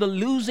they're on the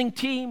losing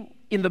team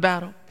in the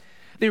battle,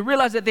 they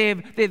realize that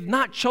they've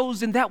not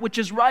chosen that which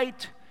is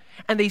right,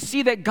 and they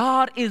see that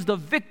God is the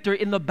victor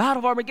in the battle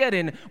of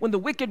Armageddon. When the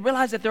wicked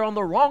realize that they're on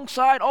the wrong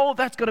side, oh,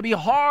 that's going to be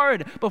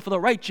hard. But for the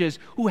righteous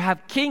who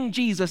have King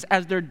Jesus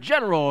as their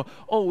general,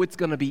 oh, it's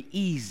going to be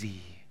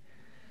easy.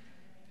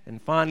 And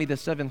finally, the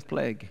seventh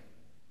plague,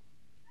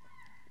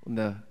 when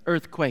the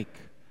earthquake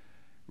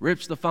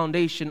rips the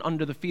foundation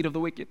under the feet of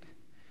the wicked,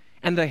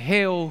 and the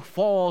hail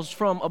falls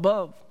from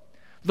above.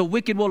 The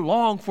wicked will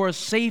long for a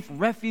safe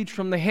refuge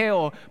from the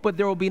hail, but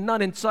there will be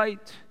none in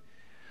sight.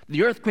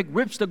 The earthquake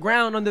rips the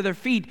ground under their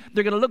feet.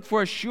 They're going to look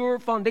for a sure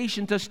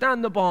foundation to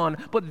stand upon,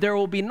 but there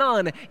will be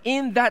none.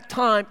 In that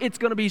time, it's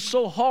going to be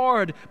so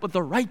hard, but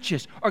the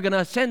righteous are going to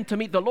ascend to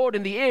meet the Lord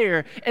in the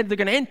air, and they're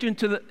going to enter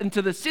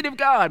into the city of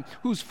God,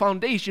 whose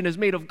foundation is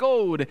made of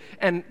gold,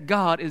 and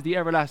God is the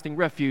everlasting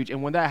refuge.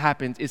 And when that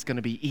happens, it's going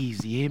to be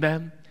easy.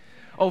 Amen?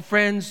 Oh,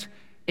 friends,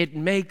 it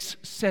makes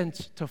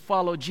sense to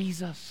follow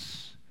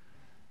Jesus.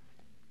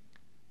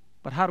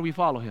 But how do we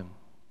follow Him?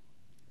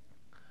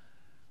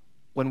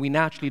 When we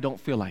naturally don't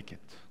feel like it.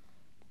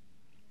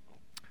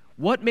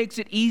 What makes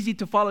it easy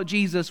to follow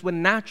Jesus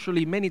when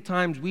naturally many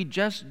times we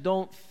just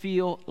don't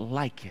feel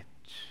like it?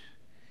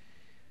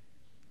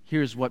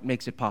 Here's what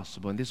makes it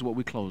possible, and this is what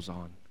we close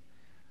on.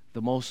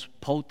 The most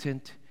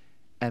potent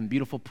and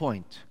beautiful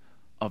point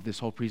of this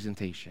whole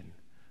presentation.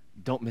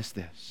 Don't miss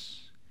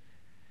this.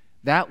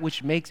 That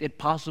which makes it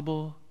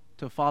possible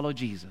to follow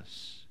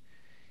Jesus,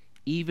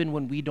 even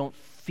when we don't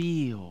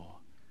feel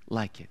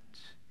like it,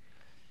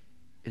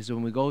 is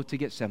when we go to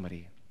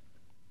Gethsemane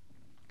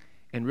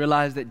and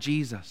realize that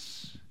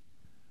Jesus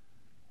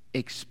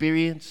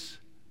experienced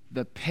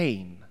the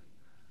pain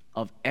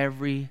of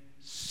every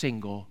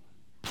single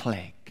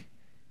plague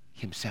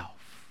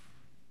Himself.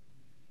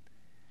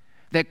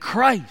 That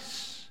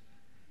Christ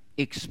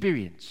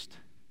experienced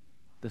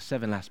the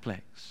 7 last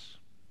plagues.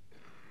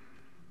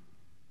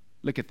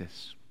 Look at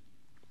this.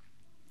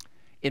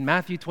 In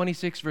Matthew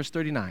 26, verse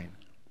 39,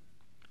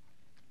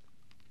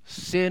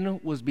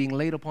 sin was being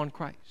laid upon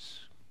Christ.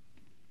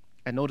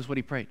 And notice what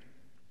He prayed.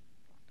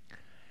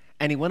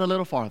 And He went a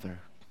little farther,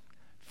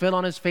 fell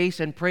on His face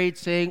and prayed,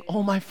 saying,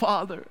 "Oh, my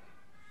Father,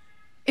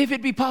 if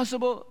it be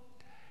possible,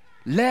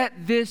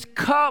 let this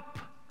cup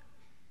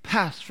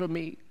pass from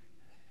me.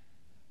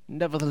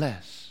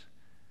 Nevertheless,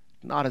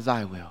 not as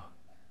I will,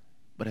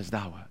 but as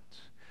Thou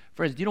wilt."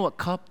 Friends, do you know what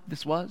cup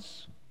this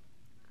was?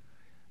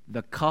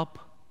 The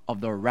cup of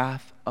the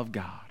wrath of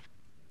God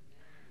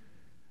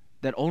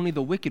that only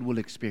the wicked will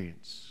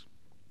experience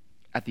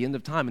at the end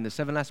of time in the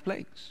 7 last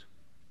plagues.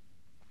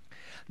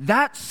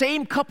 That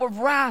same cup of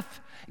wrath,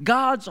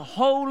 God's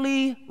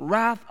holy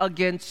wrath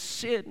against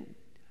sin,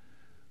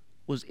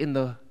 was in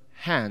the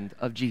hand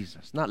of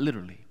Jesus, not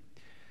literally.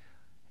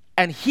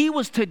 And He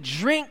was to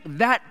drink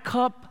that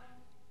cup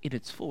in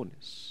its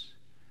fullness,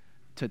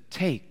 to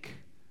take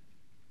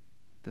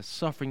the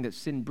suffering that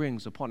sin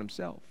brings upon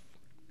Himself.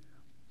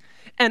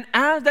 And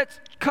as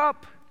that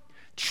cup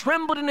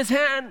trembled in His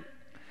hand,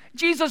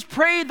 Jesus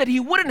prayed that He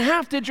wouldn't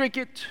have to drink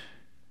it.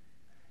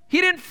 He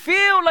didn't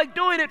feel like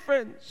doing it,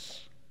 friends.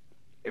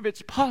 If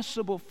it's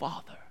possible,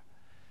 Father,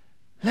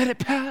 let it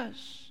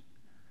pass.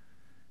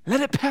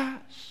 Let it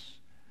pass.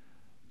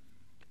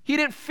 He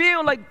didn't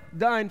feel like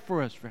dying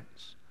for us,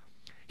 friends.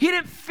 He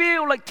didn't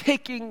feel like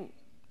taking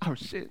our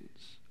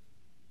sins.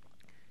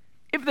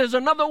 If there's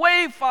another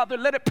way, Father,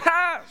 let it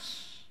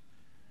pass.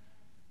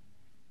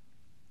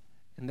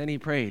 And then He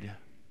prayed.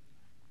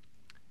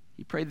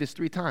 He prayed this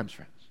 3 times,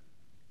 friends.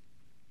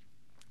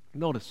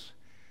 Notice,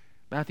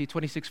 Matthew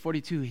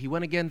 26:42, He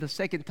went again the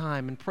second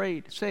time and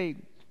prayed,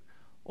 saying,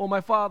 "Oh,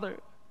 my Father,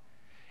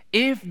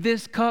 if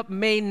this cup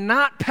may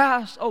not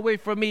pass away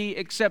from me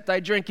except I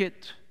drink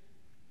it,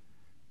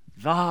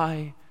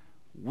 Thy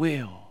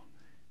will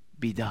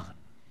be done."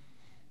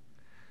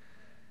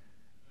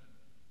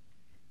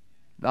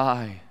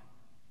 Thy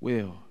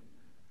will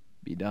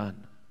be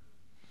done.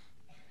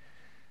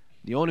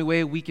 The only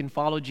way we can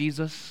follow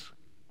Jesus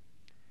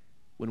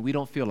when we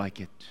don't feel like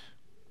it.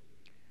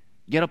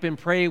 Get up and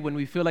pray when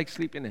we feel like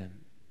sleeping in.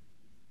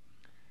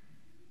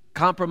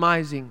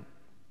 Compromising,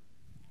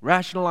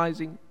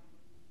 rationalizing,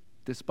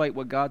 despite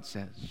what God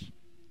says.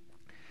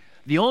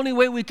 The only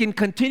way we can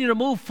continue to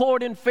move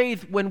forward in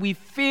faith when we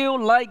feel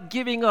like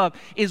giving up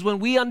is when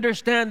we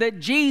understand that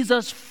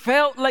Jesus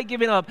felt like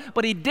giving up,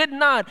 but he did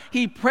not.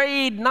 He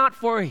prayed not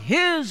for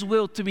his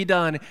will to be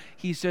done.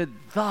 He said,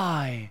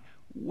 thy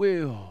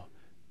will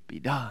be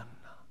done.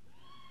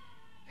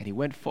 And he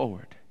went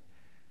forward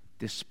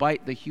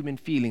despite the human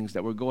feelings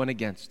that were going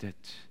against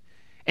it.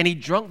 And he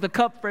drank the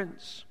cup,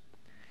 friends.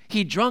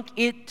 He drank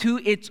it till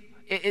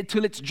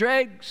its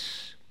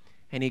dregs.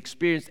 And he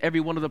experienced every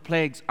one of the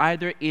plagues,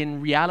 either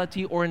in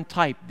reality or in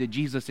type. Did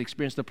Jesus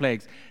experience the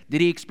plagues?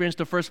 Did he experience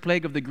the first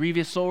plague of the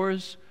grievous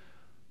sores?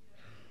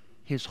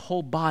 His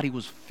whole body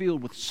was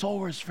filled with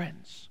sores,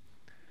 friends.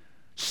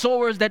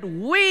 Sores that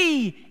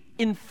we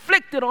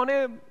inflicted on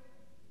him.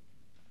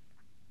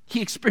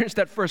 He experienced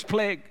that first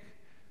plague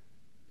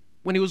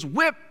when he was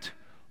whipped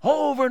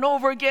over and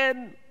over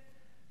again.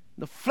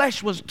 The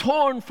flesh was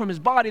torn from his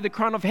body, the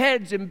crown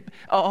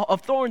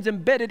of thorns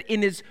embedded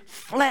in his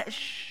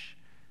flesh.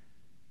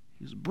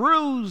 He was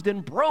bruised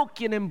and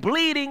broken and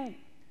bleeding.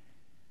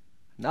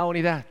 Not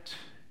only that,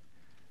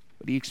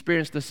 but he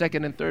experienced the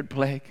second and third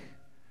plague.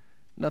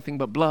 Nothing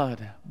but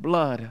blood,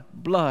 blood,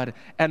 blood,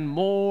 and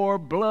more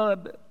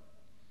blood.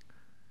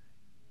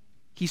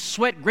 He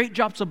sweat great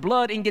drops of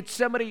blood in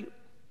Gethsemane.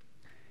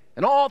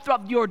 And all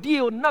throughout the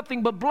ordeal,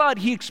 nothing but blood.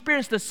 He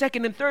experienced the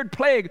second and third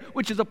plague,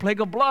 which is a plague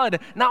of blood.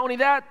 Not only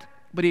that,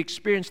 but he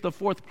experienced the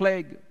fourth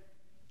plague,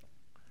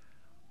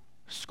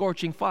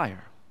 scorching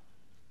fire.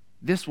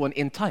 This one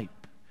in type.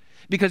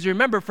 Because you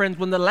remember, friends,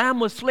 when the lamb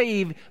was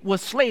slain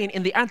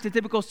in the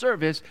antitypical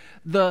service,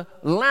 the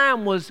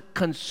lamb was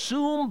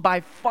consumed by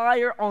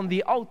fire on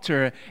the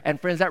altar. And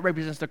friends, that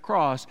represents the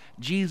cross.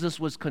 Jesus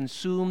was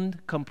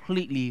consumed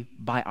completely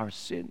by our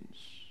sins.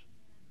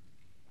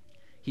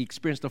 He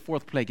experienced the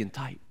fourth plague in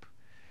type.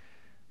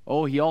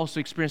 Oh, he also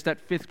experienced that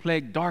fifth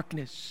plague,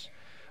 darkness.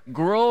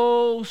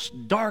 Gross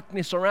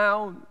darkness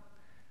around.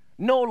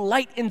 No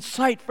light in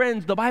sight,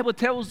 friends. The Bible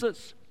tells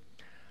us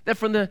that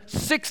from the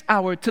 6th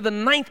hour to the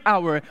 9th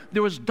hour,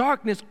 there was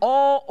darkness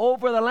all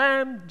over the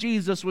land.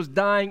 Jesus was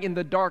dying in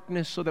the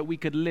darkness so that we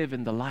could live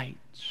in the light.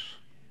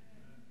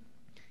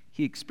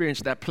 He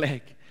experienced that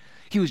plague.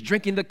 He was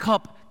drinking the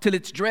cup till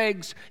its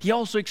dregs. He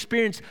also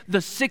experienced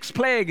the sixth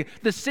plague,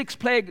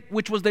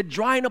 which was the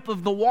drying up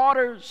of the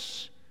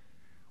waters.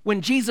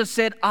 When Jesus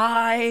said,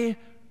 I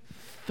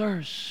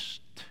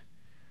thirst,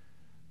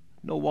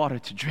 no water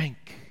to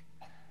drink.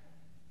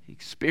 He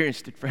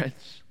experienced it,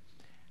 friends.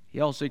 He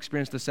also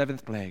experienced the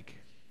seventh plague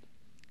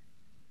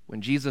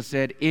when Jesus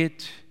said,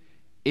 it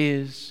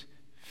is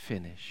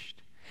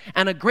finished.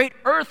 And a great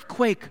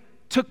earthquake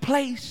took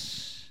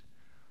place.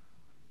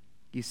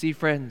 You see,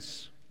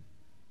 friends,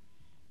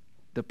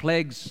 the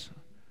plagues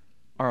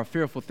are a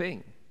fearful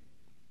thing.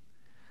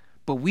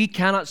 But we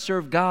cannot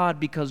serve God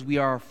because we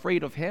are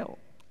afraid of hell.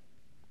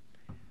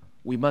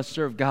 We must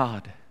serve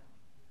God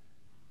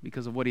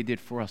because of what he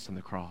did for us on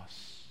the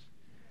cross.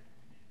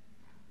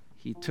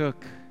 He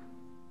took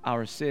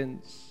our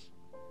sins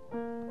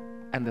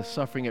and the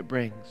suffering it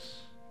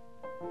brings.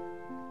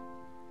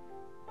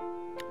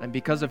 And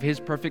because of his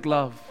perfect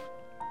love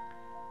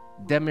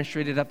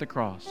demonstrated at the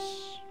cross,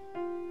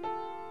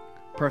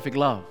 perfect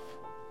love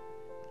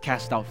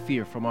cast out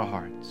fear from our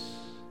hearts.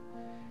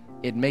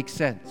 It makes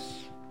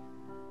sense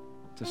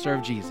to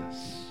serve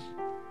Jesus.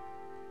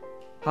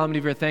 How many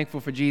of you are thankful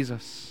for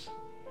Jesus?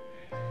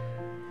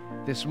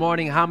 This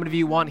morning, how many of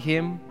you want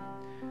him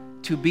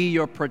to be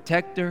your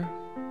protector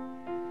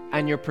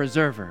and your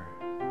preserver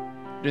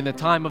during the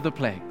time of the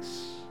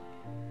plagues?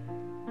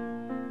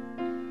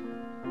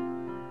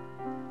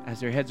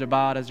 As their heads are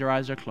bowed, as their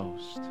eyes are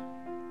closed.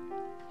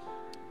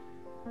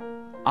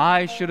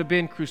 I should have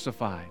been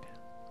crucified.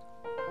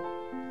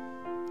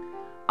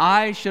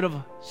 I should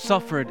have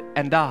suffered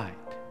and died.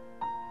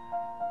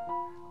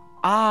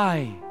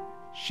 I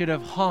should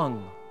have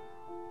hung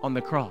on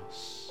the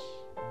cross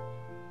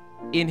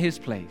in his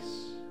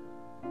place.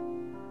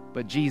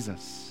 But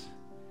Jesus,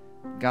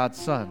 God's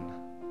Son,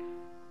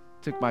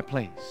 took my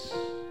place.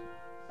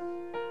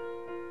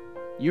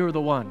 You're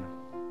the one.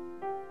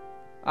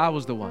 I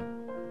was the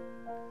one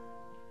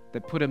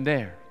that put him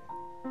there.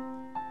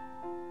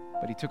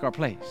 But he took our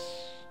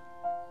place.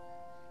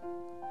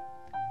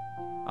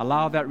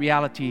 Allow that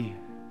reality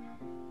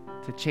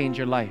to change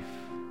your life.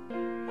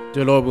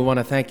 Dear Lord, we want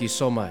to thank you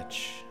so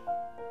much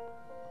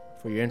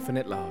for your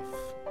infinite love.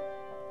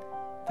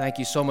 Thank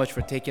you so much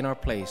for taking our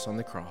place on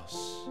the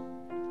cross,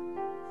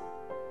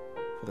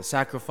 for the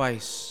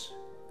sacrifice,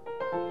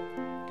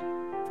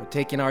 for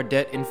taking our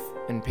debt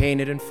and paying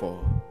it in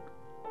full.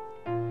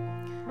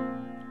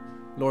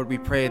 Lord, we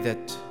pray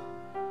that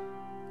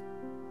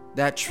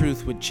that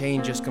truth would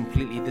change us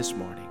completely this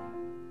morning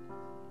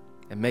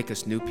and make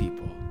us new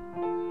people.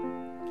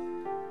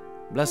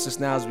 Bless us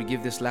now as we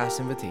give this last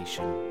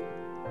invitation.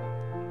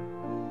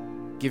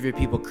 Give your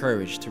people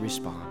courage to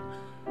respond.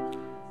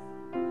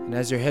 And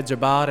as your heads are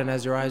bowed and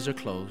as your eyes are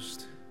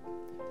closed,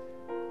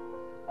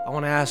 I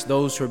want to ask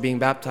those who are being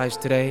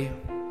baptized today,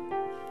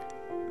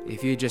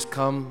 if you just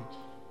come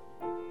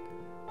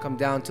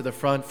down to the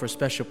front for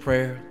special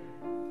prayer.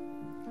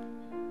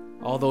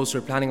 All those who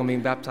are planning on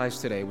being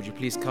baptized today, would you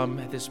please come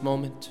at this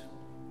moment?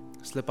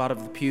 Slip out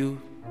of the pew.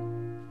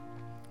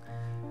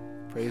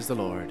 Praise the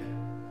Lord.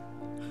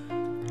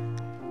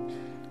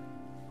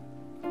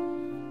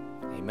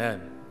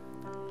 Amen.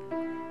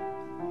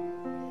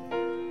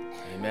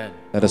 Amen.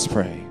 Let us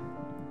pray.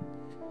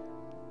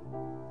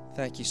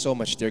 Thank you so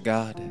much, dear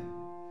God,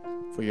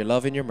 for your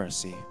love and your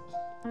mercy.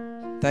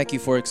 Thank you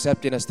for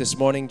accepting us this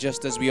morning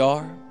just as we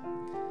are,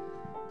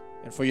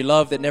 and for your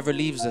love that never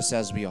leaves us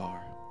as we are.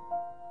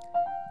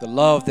 The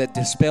love that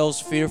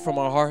dispels fear from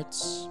our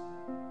hearts.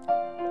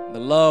 The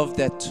love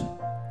that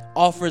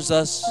offers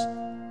us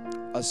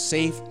a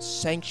safe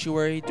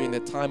sanctuary during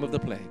the time of the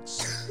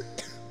plagues.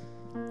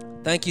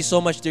 Thank you so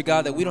much, dear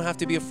God, that we don't have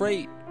to be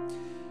afraid,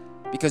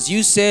 because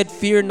you said,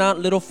 "Fear not,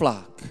 little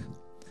flock.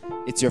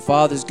 It's your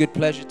Father's good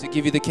pleasure to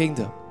give you the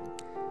kingdom."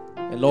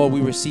 And Lord,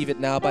 we receive it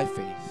now by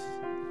faith.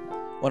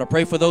 I want to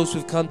pray for those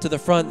who've come to the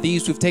front,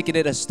 these who've taken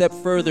it a step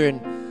further and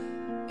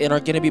are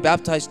going to be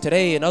baptized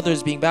today, and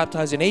others being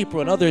baptized in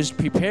April, and others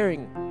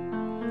preparing.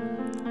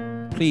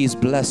 Please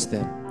bless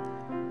them.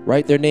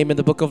 Write their name in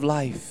the book of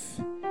life.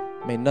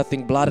 May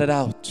nothing blot it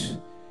out,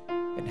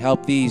 and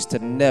help these to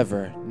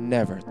never,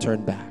 never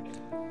turn back.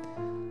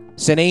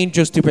 Send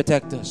angels to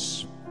protect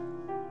us.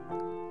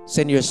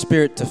 Send your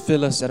Spirit to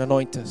fill us and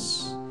anoint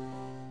us.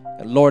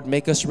 And Lord,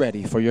 make us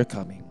ready for your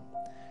coming.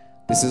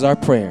 This is our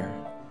prayer,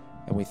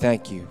 and we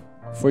thank you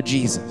for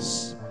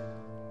Jesus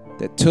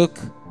that took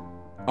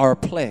our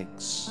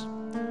plagues,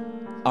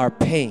 our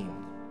pain,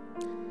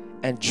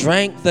 and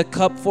drank the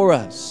cup for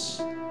us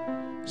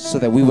so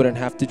that we wouldn't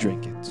have to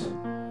drink it.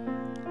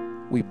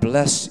 We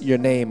bless your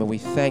name and we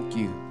thank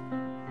you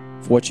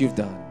for what you've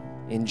done.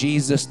 In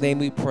Jesus' name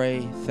we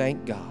pray.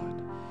 Thank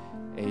God.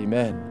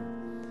 Amen.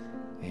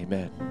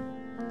 Amen.